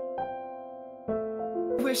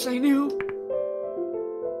 Wish I knew.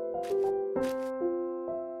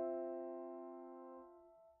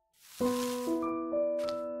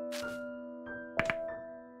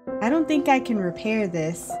 I don't think I can repair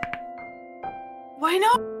this. Why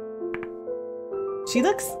not? She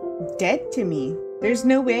looks dead to me. There's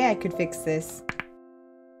no way I could fix this.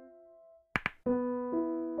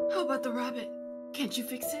 How about the rabbit? Can't you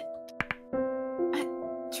fix it? It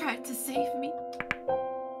tried to save me.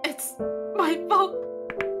 It's my fault.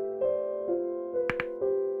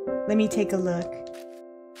 Let me take a look.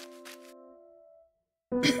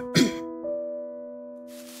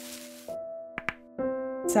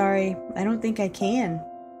 Sorry, I don't think I can.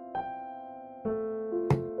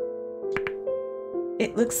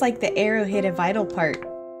 It looks like the arrow hit a vital part.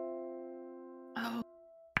 Oh.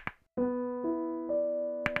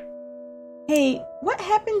 Hey, what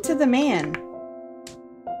happened to the man?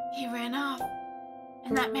 He ran off.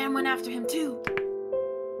 And that man went after him too.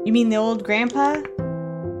 You mean the old grandpa?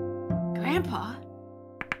 Grandpa?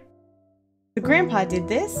 The grandpa did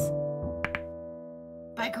this?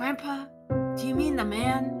 By grandpa, do you mean the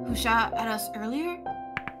man who shot at us earlier?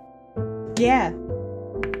 Yeah.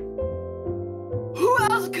 Who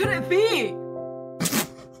else could it be?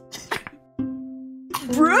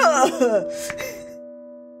 Bruh!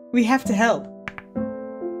 We have to help.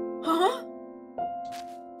 Huh?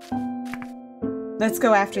 Let's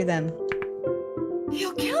go after them.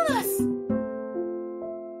 He'll kill us!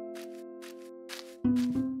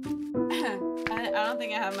 I don't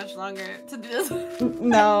think I have much longer to do this.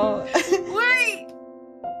 No. Wait!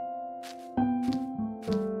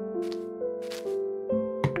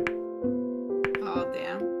 Oh,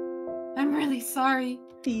 damn. I'm really sorry.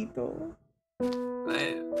 People.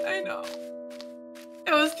 I know.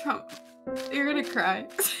 It was Trump. You're gonna cry.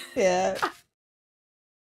 Yeah.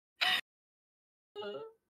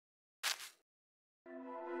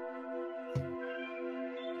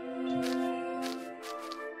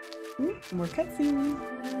 Ooh, more cutscenes.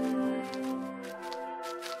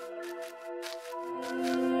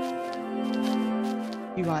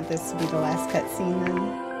 You want this to be the last cutscene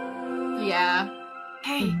then? Yeah.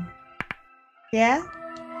 Hey. Yeah?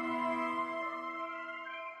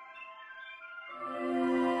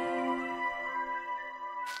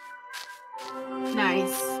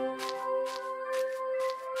 Nice.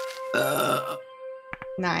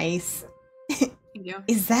 Nice. Thank you.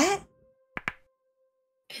 Is that?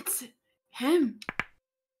 It's him.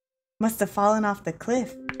 Must have fallen off the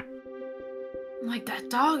cliff. Like that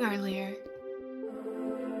dog earlier.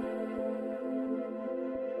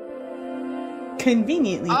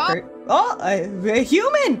 Conveniently a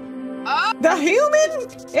human! Oh! The human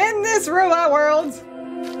in this robot world!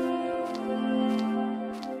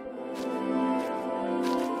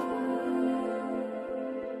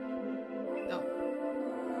 No.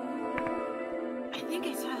 I think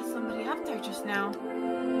I saw somebody up there just now.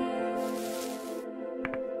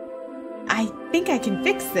 I think I can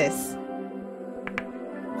fix this.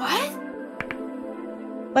 What?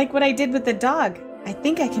 Like what I did with the dog. I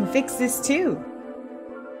think I can fix this too.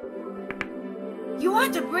 You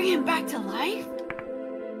want to bring him back to life?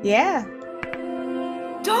 Yeah.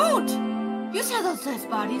 Don't! You saw those dead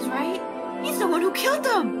bodies, right? He's the one who killed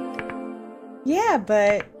them! Yeah,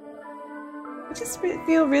 but I just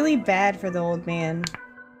feel really bad for the old man.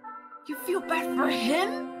 You feel bad for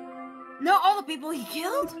him? Not all the people he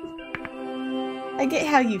killed? I get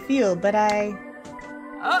how you feel, but Bruh!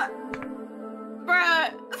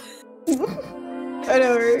 I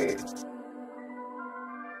know, right?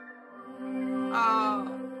 Oh.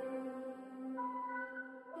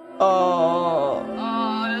 Oh.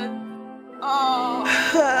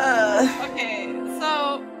 Okay,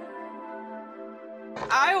 so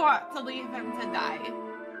I want to leave him to die.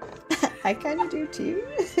 I kind of do too.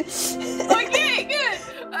 Okay, good.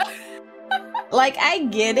 Like, I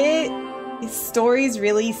get it. His story's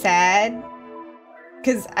really sad.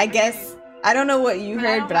 Because I guess, I don't know what you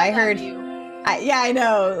heard, but I heard... yeah, I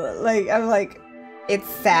know. Like, I'm like, it's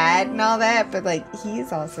sad and all that, but like,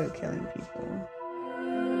 he's also killing people.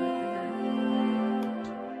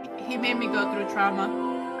 He made me go through trauma.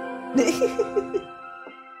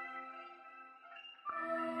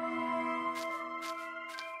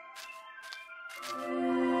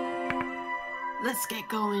 Let's get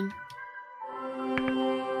going.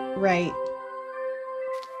 Right.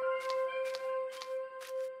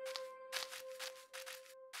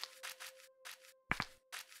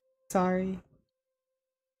 Sorry.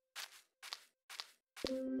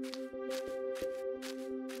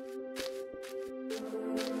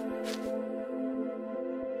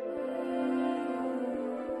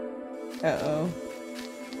 Uh-oh.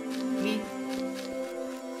 Me?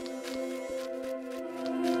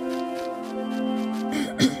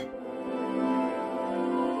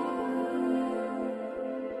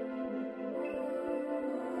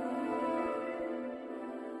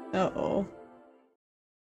 Uh-oh.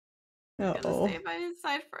 Gonna Uh-oh. stay by his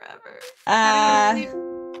side forever. I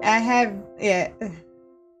have, yeah.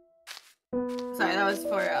 Sorry, that was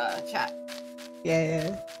for chat.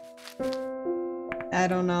 Yeah. I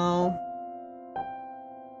don't know.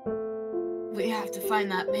 We have to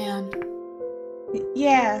find that man.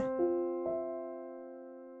 Yeah.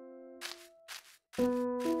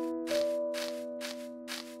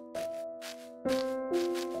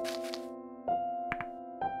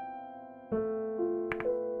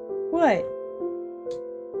 What?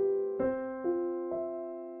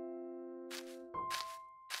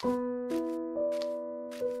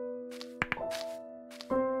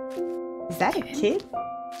 Is that a kid?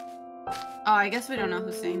 Oh, I guess we don't know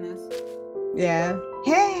who's saying this. Yeah.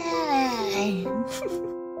 Hey!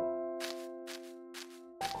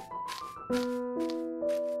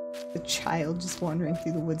 The child just wandering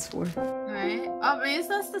through the woods for. Right? Oh, maybe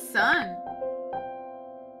that's the son.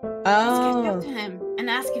 Let's Oh, get up to him and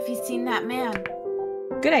ask if he's seen that man.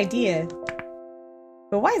 good idea.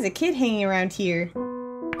 But why is a kid hanging around here?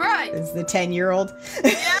 Right. Is the 10-year-old?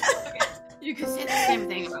 Yeah. Okay. You could say the same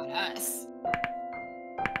thing about us.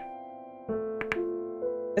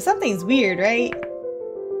 Something's weird, right?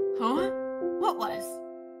 Huh? What was?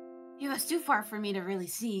 He was too far for me to really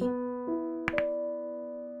see.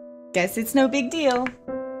 Guess it's no big deal.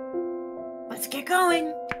 Let's get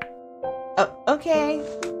going. Oh, okay.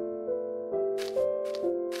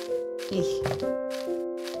 Eesh.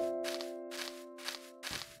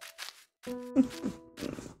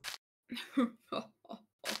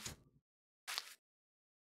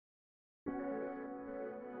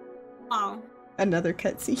 Oh. Another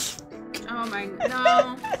cutscene. Oh my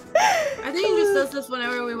no. I think he just does this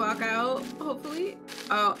whenever we walk out, hopefully.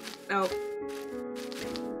 Oh, no.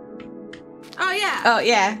 Oh yeah. Oh,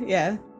 yeah, yeah.